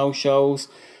discussing those shows.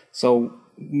 So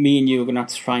me and you are going to have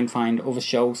to try and find other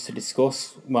shows to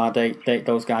discuss while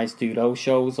those guys do those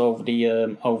shows over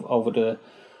the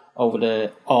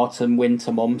autumn,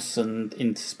 winter months and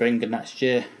into spring of next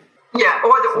year. Yeah,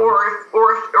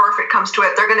 or if it comes to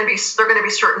it, they're going to be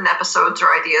certain episodes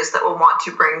or ideas that will want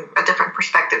to bring a different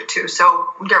perspective to. So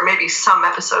there may be some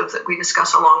episodes that we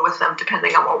discuss along with them,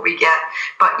 depending on what we get.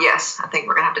 But yes, I think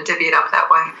we're going to have to divvy it up that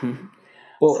way.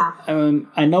 Well,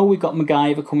 I know we've got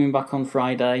MacGyver coming back on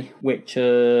Friday, which I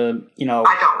don't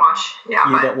watch. Yeah,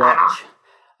 you don't watch.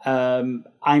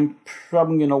 I'm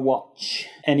probably going to watch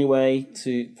anyway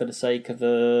for the sake of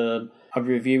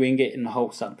reviewing it, in the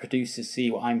hopes that the producers see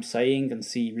what I'm saying and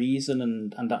see reason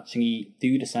and actually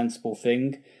do the sensible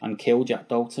thing and kill Jack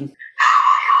Dalton.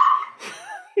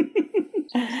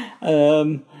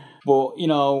 But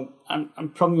I'm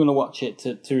probably going to watch it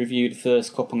to review the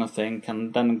first couple, I think,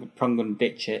 and then I'm probably going to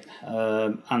ditch it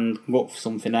and look for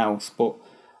something else. But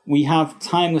we have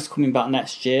Timeless coming back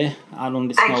next year.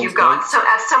 Thank you, God. So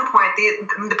at some point,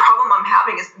 the problem I'm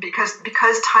having is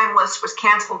because Timeless was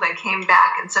canceled and came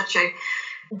back in such a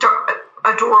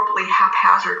adorably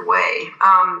haphazard way,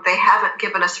 they haven't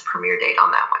given us a premiere date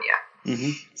on that one yet.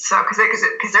 Mm-hmm. So because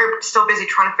they're still busy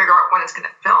trying to figure out when it's going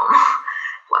to film.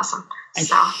 Bless them.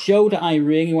 A show that I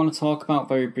really want to talk about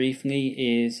very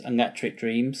briefly is Electric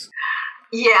Dreams.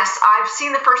 Yes, I've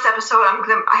seen the first episode. I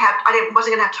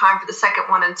wasn't going to have time for the second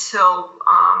one until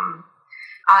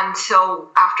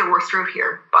after we're through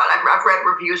here. But I've read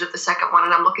reviews of the second one,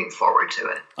 and I'm looking forward to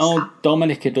it. Oh, so.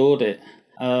 Dominic adored it.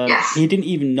 Yes. He didn't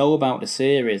even know about the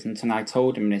series until I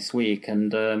told him this week.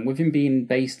 And with him being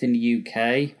based in the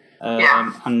UK,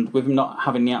 and with him not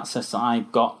having the access that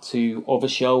I've got to other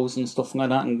shows and stuff like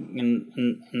that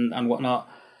and whatnot,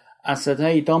 I said,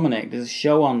 hey, Dominic, there's a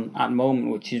show on at the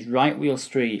moment which is right up your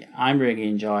street. I'm really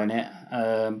enjoying it,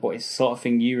 but it's the sort of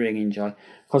thing you really enjoy.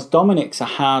 Because Dominic's a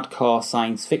hardcore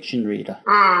science fiction reader.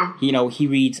 You know, he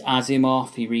reads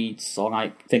Asimov, he reads sort of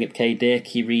like Philip K. Dick,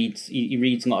 he reads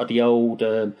a lot of the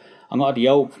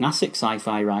old classic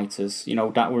sci-fi writers, you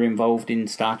know, that were involved in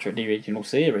Star Trek the original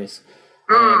series.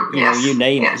 You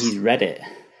name it, he's read it.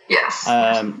 Yes.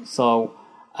 So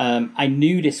I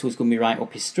knew this was going to be right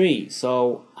up his street,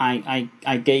 so I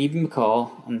gave him a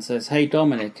call and says, hey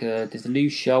Dominic, there's a new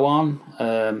show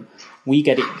on. We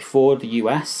get it before the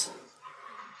US.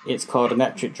 It's called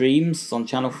Electric Dreams. It's on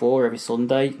Channel 4 every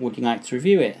Sunday. Would you like to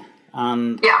review it?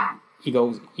 And he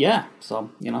goes, yeah.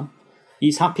 So, you know,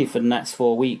 he's happy for the next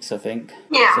 4 weeks, I think.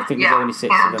 Yeah, so I think there's only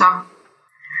 6 of them.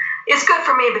 It's good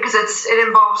for me because it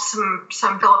involves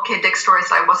some Philip K. Dick stories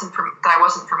that I wasn't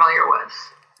familiar with.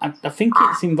 I think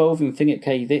it's involving Philip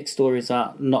K. Dick stories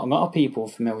that not a lot of people are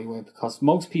familiar with, because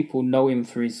most people know him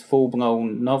for his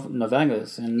full-blown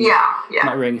novellas and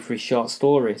not really for his short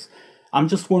stories. I'm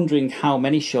just wondering how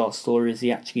many short stories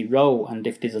he actually wrote and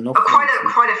if there's enough.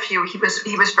 Quite a few. He was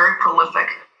very prolific.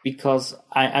 Because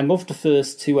I loved the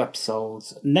first 2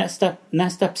 episodes. Next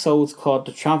episode's called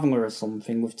The Traveller or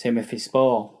something with Timothy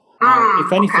Spall.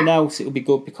 If anything else, it'll be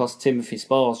good because Timothy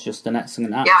Spall's just an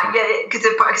excellent actor. Yeah, because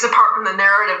apart from the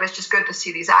narrative, it's just good to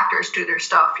see these actors do their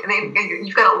stuff. And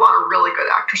you've got a lot of really good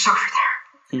actors over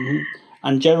there. Mm-hmm.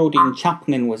 And Geraldine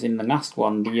Chaplin was in the last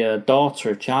one, the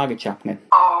daughter of Charlie Chaplin.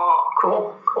 Oh,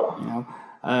 cool. You know,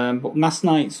 but last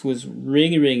night's was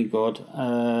really, really good.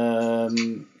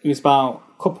 It was about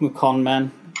a couple of con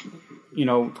men, you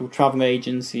know, to a travel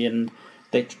agency, and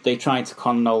they tried to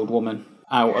con an old woman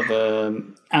out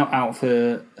of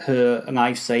her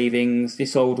life savings.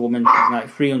 This old woman, she's like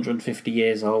 350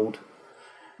 years old,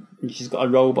 and she's got a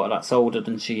robot that's older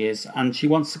than she is, and she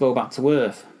wants to go back to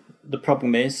Earth. The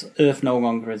problem is, Earth no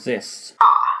longer exists.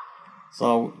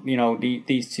 So, you know,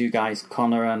 these 2 guys,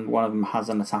 Connor, and one of them has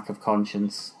an attack of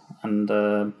conscience, and,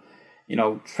 you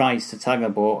know, tries to tell her,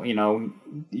 but, you know,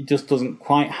 he just doesn't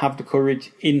quite have the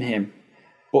courage in him.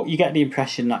 But you get the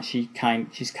impression that she's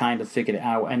kind of figured it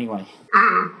out anyway.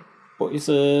 But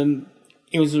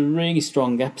it was a really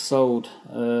strong episode.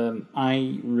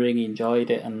 I really enjoyed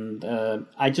it, and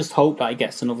I just hope that it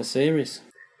gets another series.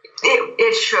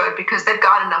 It should, because they've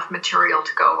got enough material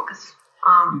to go with.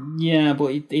 Yeah,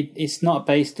 but it's not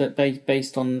based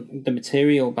on the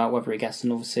material about whether it gets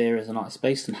another series or not. It's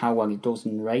based on how well it does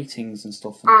in ratings and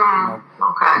stuff. And, you know,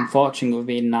 unfortunately, it would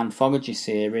be an anthology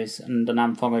series, and an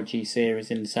anthology series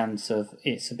in the sense of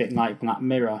it's a bit like Black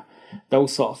Mirror.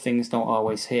 Those sort of things don't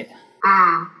always hit.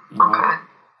 You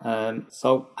know?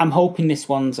 So I'm hoping this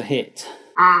one's a hit.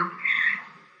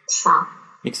 So.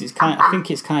 Because it's I think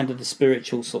it's kind of the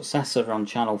spiritual successor on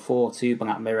Channel 4 to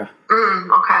Black Mirror.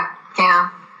 Okay. Yeah.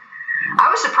 I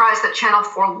was surprised that Channel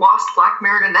 4 lost Black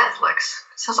Mirror to Netflix.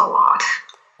 It says a lot.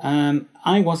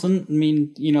 I wasn't. I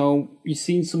mean, you know, you've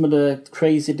seen some of the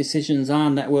crazy decisions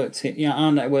our network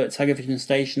television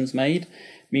stations made.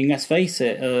 I mean, let's face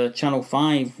it, Channel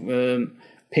 5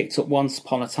 picked up Once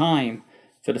Upon a Time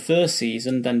for the first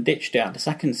season, then ditched it at the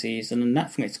second season, and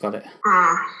Netflix got it.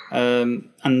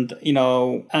 And, you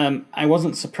know, I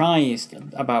wasn't surprised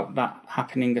about that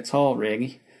happening at all,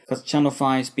 really. Because Channel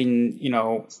 5's been, you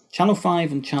know, Channel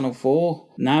 5 and Channel 4,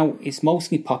 now it's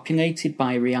mostly populated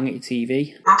by reality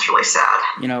TV. That's really sad.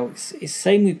 You know, it's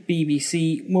same with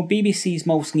BBC. Well, BBC's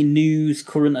mostly news,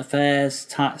 current affairs,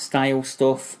 style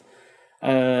stuff.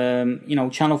 You know,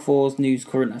 Channel 4's news,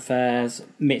 current affairs,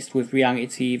 mixed with reality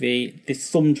TV. There's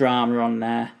some drama on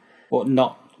there, but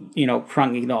not, you know,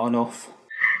 frankly, not enough.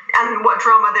 And what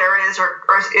drama there is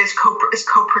is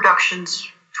co-productions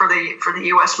for the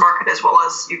US market as well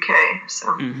as UK.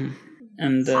 So,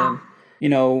 and you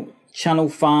know, Channel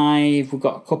 5, we've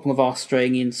got a couple of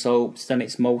Australian soaps, then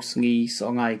it's mostly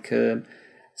sort of like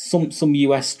some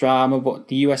US drama, but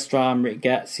the US drama it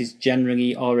gets is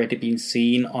generally already been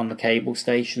seen on the cable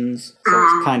stations. So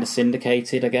it's kind of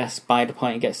syndicated, I guess, by the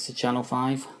point it gets to Channel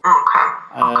 5.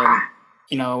 Okay.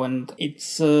 You know, and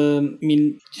it's, Channel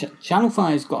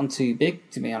 5's gotten too big,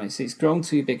 to be honest. It's grown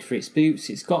too big for its boots.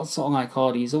 It's got sort of like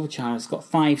all these other channels. It's got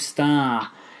 5 Star,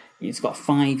 it's got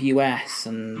 5 US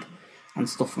and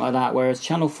stuff like that, whereas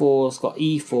Channel 4's got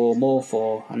E4, More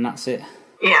 4, and that's it.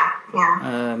 Yeah.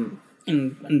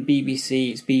 And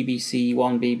BBC, it's BBC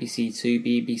 1, BBC 2,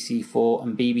 BBC 4,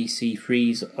 and BBC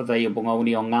 3's available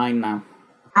only online now.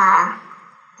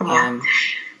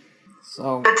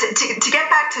 So, but to get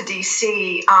back to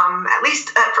DC, at least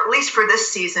for this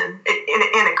season, and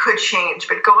it could change.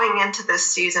 But going into this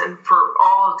season, for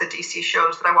all of the DC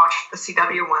shows that I watched, the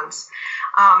CW ones,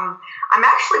 I'm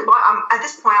at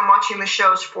this point I'm watching the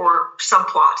shows for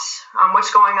subplots. What's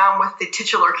going on with the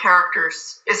titular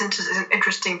characters isn't as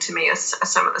interesting to me as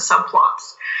some of the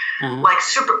subplots. Like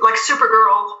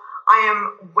Supergirl, I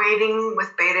am waiting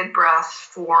with bated breath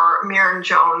for Miriam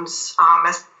Jones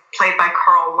as played by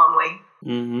Carl Lumley.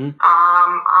 And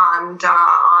on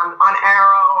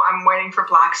Arrow, I'm waiting for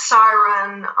Black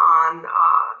Siren. On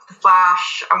The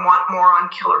Flash, I want more on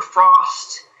Killer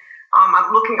Frost.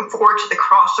 I'm looking forward to the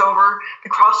crossover. The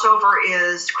crossover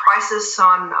is Crisis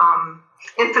on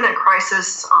Infinite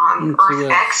Crisis on Earth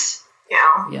X.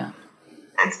 Yeah.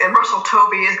 And Russell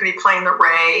Tovey is going to be playing the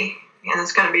Ray. And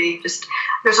it's going to be just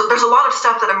there's a lot of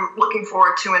stuff that I'm looking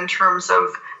forward to in terms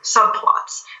of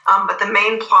subplots. But the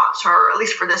main plots are, at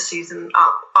least for this season,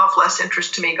 of less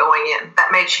interest to me going in.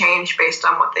 That may change based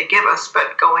on what they give us,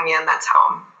 but going in, that's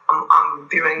how I'm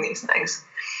viewing these things.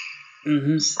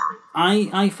 So.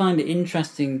 I find it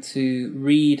interesting to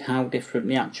read how different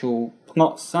the actual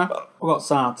plots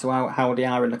are to how they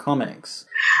are in the comics.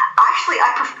 Actually,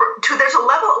 I prefer there's a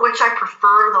level at which I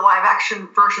prefer the live action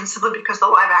version simply because the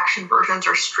live action versions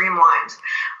are streamlined.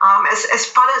 As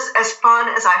fun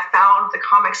as I found the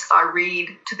comics that I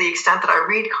read, to the extent that I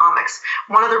read comics,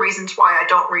 one of the reasons why I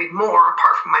don't read more,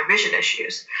 apart from my vision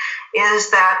issues, is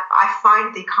that I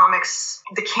find the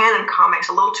canon comics,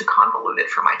 a little too convoluted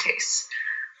for my tastes.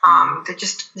 They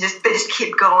just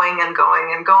keep going and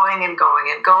going and going and going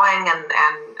and going and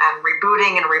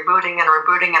rebooting and rebooting and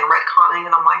rebooting and retconning,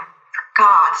 and I'm like, for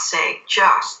God's sake,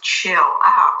 just chill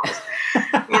out. It's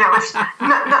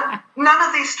none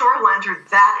of these storylines are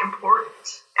that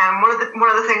important. And one of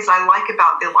the things I like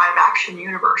about the live action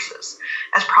universes,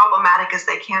 as problematic as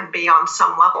they can be on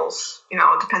some levels,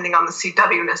 depending on the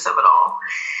CW-ness of it all,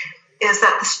 is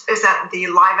that the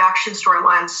live action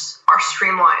storylines are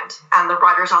streamlined, and the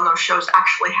writers on those shows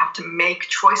actually have to make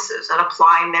choices and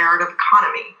apply narrative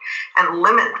economy and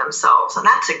limit themselves, and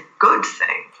that's a good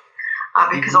thing.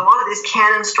 Because a lot of these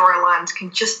canon storylines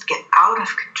can just get out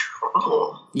of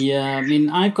control. Yeah, I mean,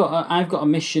 I've got a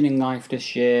mission in life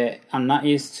this year, and that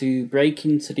is to break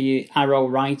into the Arrow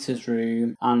writers'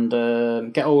 room and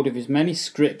get hold of as many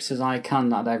scripts as I can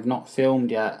that I've not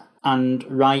filmed yet, and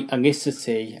write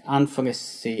Elicity and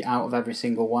Felicity out of every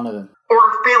single one of them. Or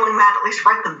failing that, at least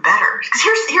write them better. Because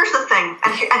here's the thing,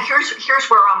 and here's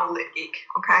where I'm a lit geek.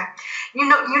 Okay, you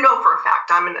know for a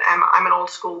fact I'm an old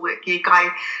school lit geek.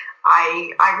 I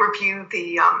review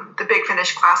the Big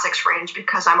Finish Classics range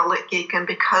because I'm a lit geek and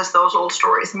because those old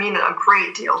stories mean a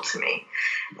great deal to me.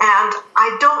 And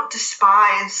I don't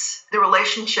despise the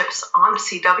relationships on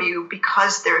CW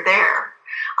because they're there.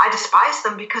 I despise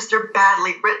them because they're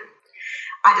badly written.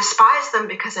 I despise them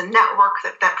because a network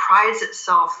that prides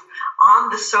itself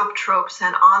on the soap tropes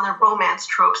and on the romance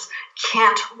tropes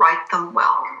can't write them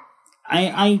well.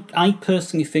 I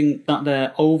personally think that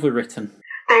they're overwritten.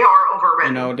 They are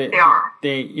overwritten. They are.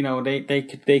 They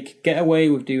could get away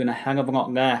with doing a hell of a lot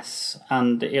less,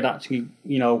 and it actually,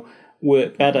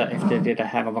 work better if they did a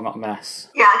hell of a lot less.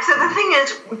 Yeah, because the thing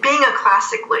is, being a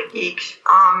classic lit geek,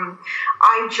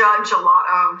 I judge a lot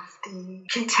of the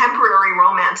contemporary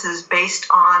romances based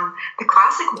on the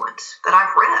classic ones that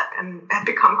I've read and have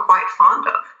become quite fond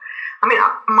of. I mean,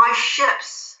 my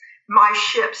ships,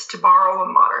 to borrow a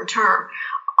modern term,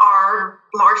 are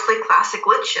largely classic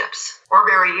lit ships or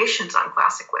variations on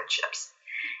classic lit ships.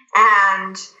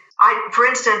 And for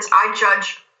instance, I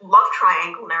judge love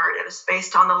triangle narratives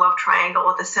based on the love triangle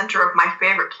at the center of my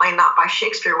favorite play not by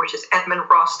Shakespeare, which is Edmond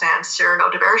Rostand's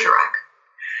Cyrano de Bergerac.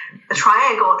 The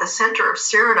triangle at the center of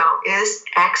Cyrano is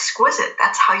exquisite.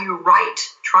 That's how you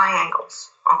write triangles,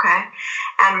 okay?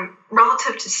 And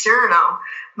relative to Cyrano,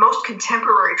 most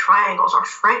contemporary triangles are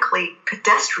frankly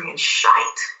pedestrian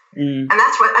shite. And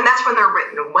that's when they're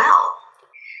written well.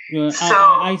 Yeah, So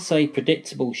I'd say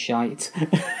predictable shite.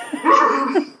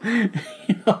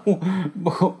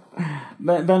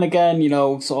 But then again,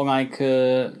 sort of like,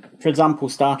 for example,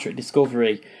 Star Trek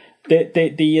Discovery,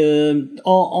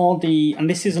 all the, and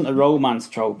this isn't a romance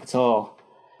trope at all.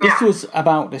 This was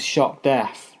about the shock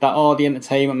death that all the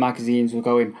entertainment magazines were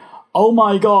going, oh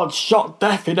my god, shock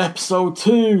death in episode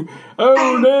 2.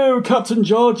 Oh no, Captain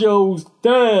Georgiou's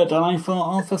dead. And I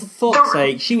thought, oh, for fuck's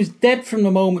sake, she was dead from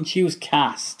the moment she was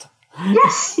cast.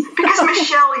 Yes, because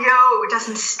Michelle Yeoh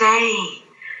doesn't stay.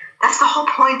 That's the whole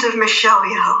point of Michelle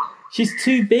Yeoh. She's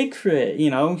too big for it,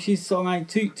 She's sort of like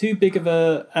too big of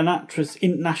an actress,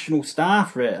 international star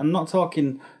for it. I'm not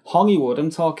talking Hollywood. I'm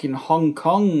talking Hong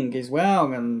Kong as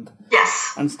well, and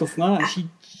stuff like that.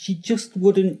 She just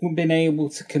wouldn't have been able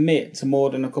to commit to more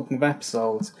than a couple of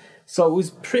episodes. So it was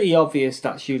pretty obvious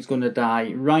that she was going to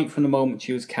die right from the moment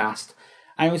she was cast.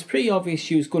 And it was pretty obvious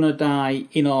she was going to die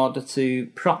in order to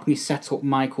properly set up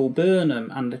Michael Burnham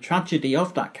and the tragedy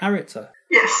of that character.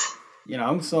 Yes.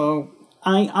 So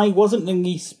I wasn't the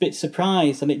least bit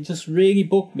surprised, and it just really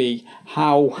bugged me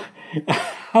how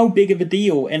big of a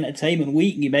deal Entertainment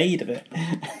Weekly made of it.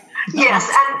 Yes,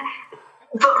 and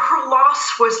her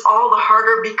loss was all the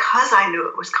harder because I knew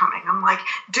it was coming. I'm like,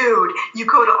 dude, you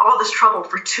go to all this trouble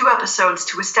for 2 episodes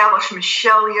to establish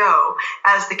Michelle Yeoh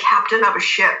as the captain of a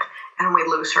ship, and we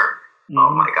lose her. Mm-hmm. Oh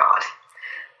my God.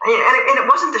 And it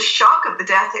wasn't the shock of the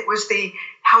death, it was the,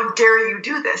 how dare you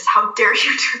do this? How dare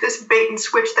you do this bait and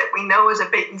switch that we know is a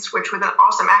bait and switch with an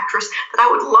awesome actress that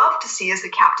I would love to see as the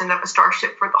captain of a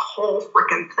starship for the whole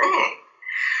freaking thing.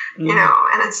 Mm-hmm.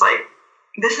 And it's like,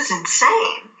 this is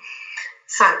insane.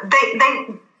 So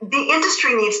the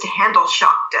industry needs to handle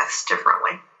shock deaths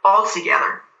differently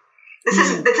altogether. This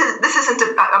isn't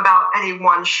about any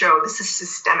one show. This is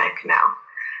systemic now.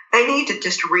 They need to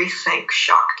just rethink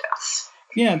shock deaths.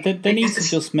 Yeah, they need to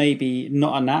just maybe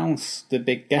not announce the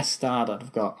big guest star that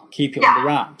they've got. Keep it under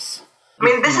wraps. I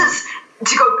mean, this is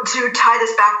to tie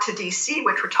this back to DC,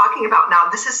 which we're talking about now.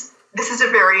 This is a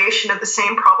variation of the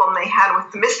same problem they had with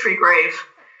the Mystery Grave.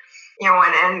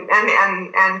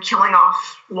 And killing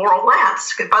off Laurel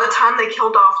Lance. By the time they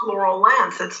killed off Laurel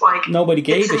Lance, it's like nobody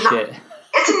gave a shit.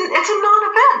 It's a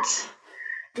non-event.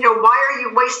 Why are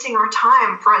you wasting our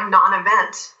time for a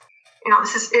non-event?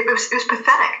 It was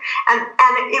pathetic, and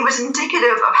it was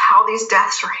indicative of how these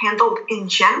deaths are handled in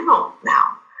general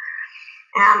now.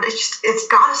 And it's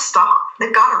got to stop.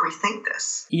 They've got to rethink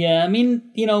this. Yeah, I mean,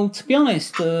 to be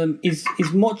honest, as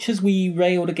much as we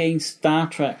railed against Star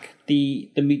Trek,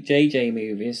 the JJ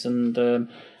movies, and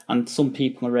some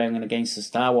people are railing against the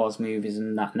Star Wars movies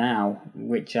and that now,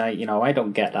 which I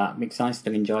don't get that, because I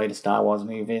still enjoy the Star Wars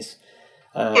movies.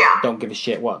 Don't give a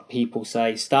shit what people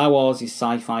say. Star Wars is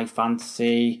sci-fi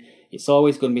fantasy. It's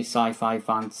always going to be sci-fi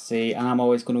fantasy, and I'm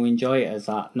always going to enjoy it as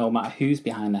that, no matter who's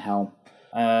behind the helm.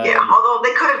 Although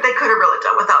they could have really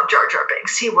done without Jar Jar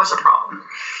Binks. He was a problem.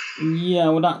 Yeah,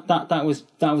 well, that was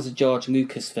a George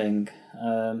Lucas thing.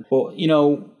 But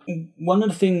one of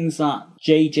the things that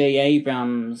J.J.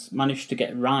 Abrams managed to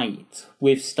get right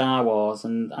with Star Wars,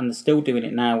 and they're still doing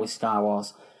it now with Star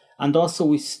Wars, and also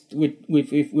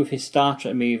with his Star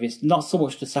Trek movies, not so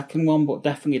much the second one, but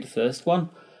definitely the first one,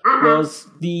 was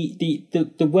the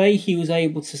way he was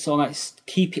able to sort of like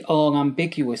keep it all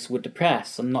ambiguous with the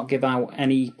press and not give out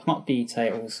any plot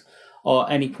details or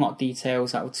any plot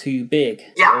details that were too big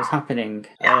that was happening.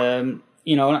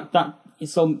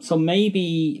 So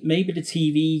maybe the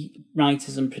TV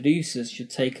writers and producers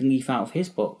should take a leaf out of his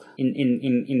book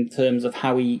in terms of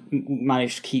how he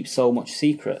managed to keep so much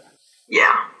secret.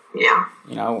 Yeah.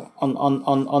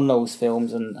 On those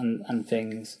films and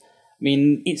things. I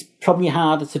mean, it's probably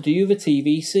harder to do with a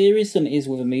TV series than it is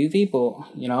with a movie, but,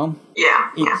 Yeah.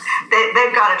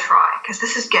 They've got to try, because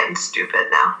this is getting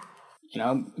stupid now.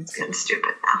 It's getting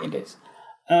stupid now. It is.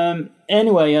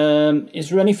 Anyway, is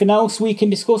there anything else we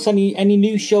can discuss? Any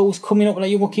new shows coming up that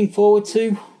you're looking forward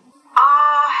to?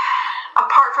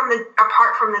 Apart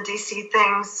from the DC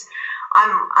things,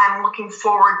 I'm looking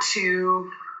forward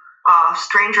to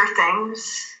Stranger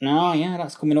Things. Oh yeah,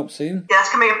 that's coming up soon. Yeah,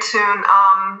 that's coming up soon.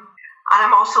 And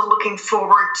I'm also looking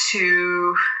forward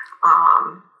to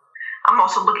Ash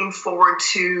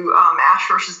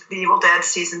vs. the Evil Dead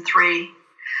season 3.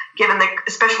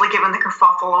 Especially given the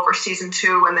kerfuffle over season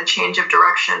 2 and the change of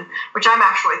direction, which I'm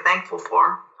actually thankful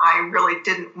for. I really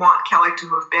didn't want Kelly to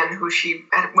have been who she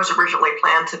was originally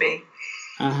planned to be.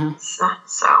 But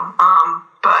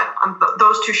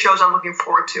those 2 shows I'm looking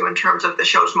forward to in terms of the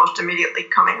shows most immediately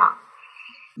coming up.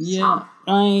 Yeah,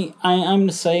 I'm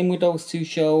the same with those two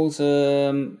shows.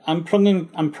 I'm probably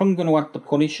going to add The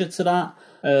Punisher to that,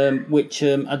 which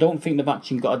I don't think they've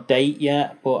actually got a date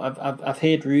yet, but I've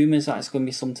heard rumours that it's going to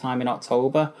be sometime in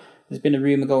October. There's been a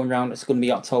rumour going around it's going to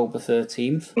be October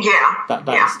 13th. Yeah. That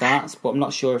yeah. starts, but I'm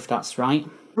not sure if that's right.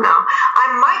 No,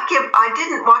 I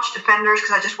didn't watch Defenders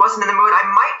because I just wasn't in the mood. I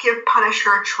might give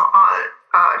Punisher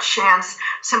a chance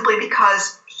simply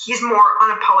because he's more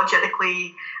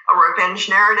unapologetically a revenge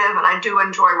narrative, and I do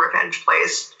enjoy revenge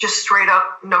plays. Just straight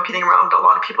up, no kidding around. A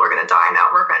lot of people are going to die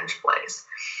now. Revenge plays.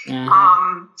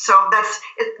 Mm-hmm. So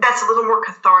that's a little more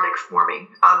cathartic for me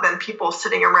than people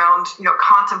sitting around,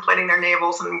 contemplating their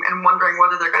navels and wondering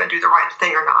whether they're going to do the right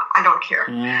thing or not. I don't care.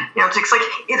 Yeah. It's like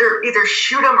either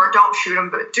shoot them or don't shoot them,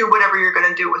 but do whatever you're going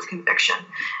to do with conviction.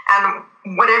 And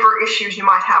whatever issues you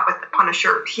might have with the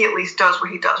Punisher, he at least does what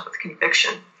he does with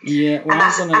conviction. Yeah, well,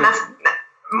 and that's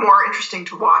more interesting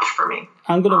to watch for me.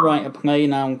 I'm going to write a play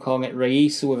now and call it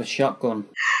Raisa with a shotgun.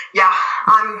 Yeah,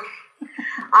 I'm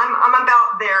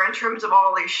about there in terms of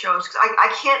all these shows, because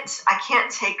I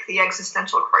can't take the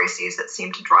existential crises that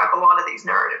seem to drive a lot of these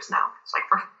narratives now. It's like,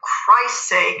 for Christ's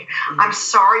sake, I'm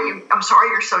sorry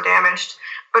you're so damaged.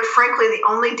 But frankly, the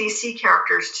only DC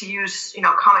characters, to use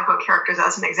comic book characters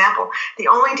as an example, the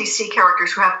only DC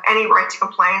characters who have any right to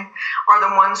complain are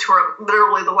the ones who are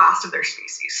literally the last of their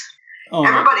species. Oh,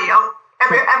 everybody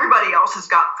else has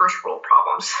got first world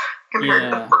problems compared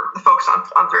to the folks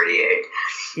on 38.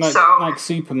 Like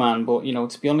Superman, but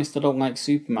to be honest, I don't like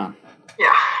Superman.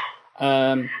 Yeah.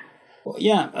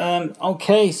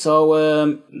 Okay,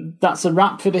 so that's a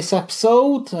wrap for this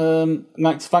episode. I'd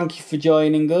like to thank you for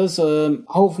joining us.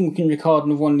 Hopefully we can record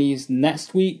another one of these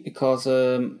next week, because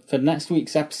for next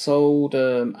week's episode,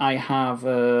 I have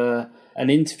an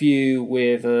interview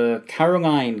with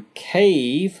Caroline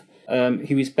Cave,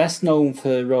 who is best known for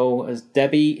her role as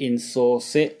Debbie in Saw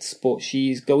 6, but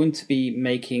she's going to be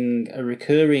making a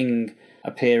recurring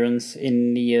appearance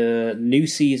in the new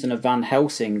season of Van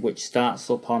Helsing, which starts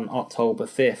up on October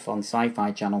 5th on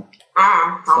Sci-Fi Channel.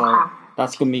 Okay. So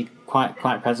that's going to be quite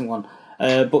a pleasant one.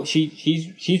 But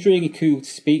she's really cool to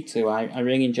speak to. I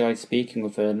really enjoyed speaking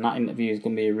with her, and that interview is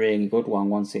going to be a really good one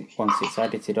once it's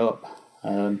edited up.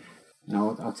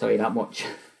 I'll tell you that much.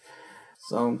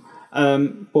 So.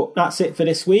 But that's it for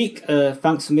this week.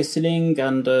 Thanks for listening,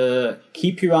 and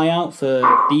keep your eye out for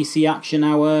DC Action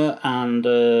Hour and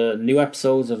new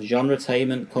episodes of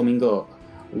Genretainment coming up.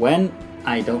 When?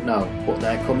 I don't know, but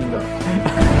they're coming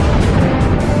up.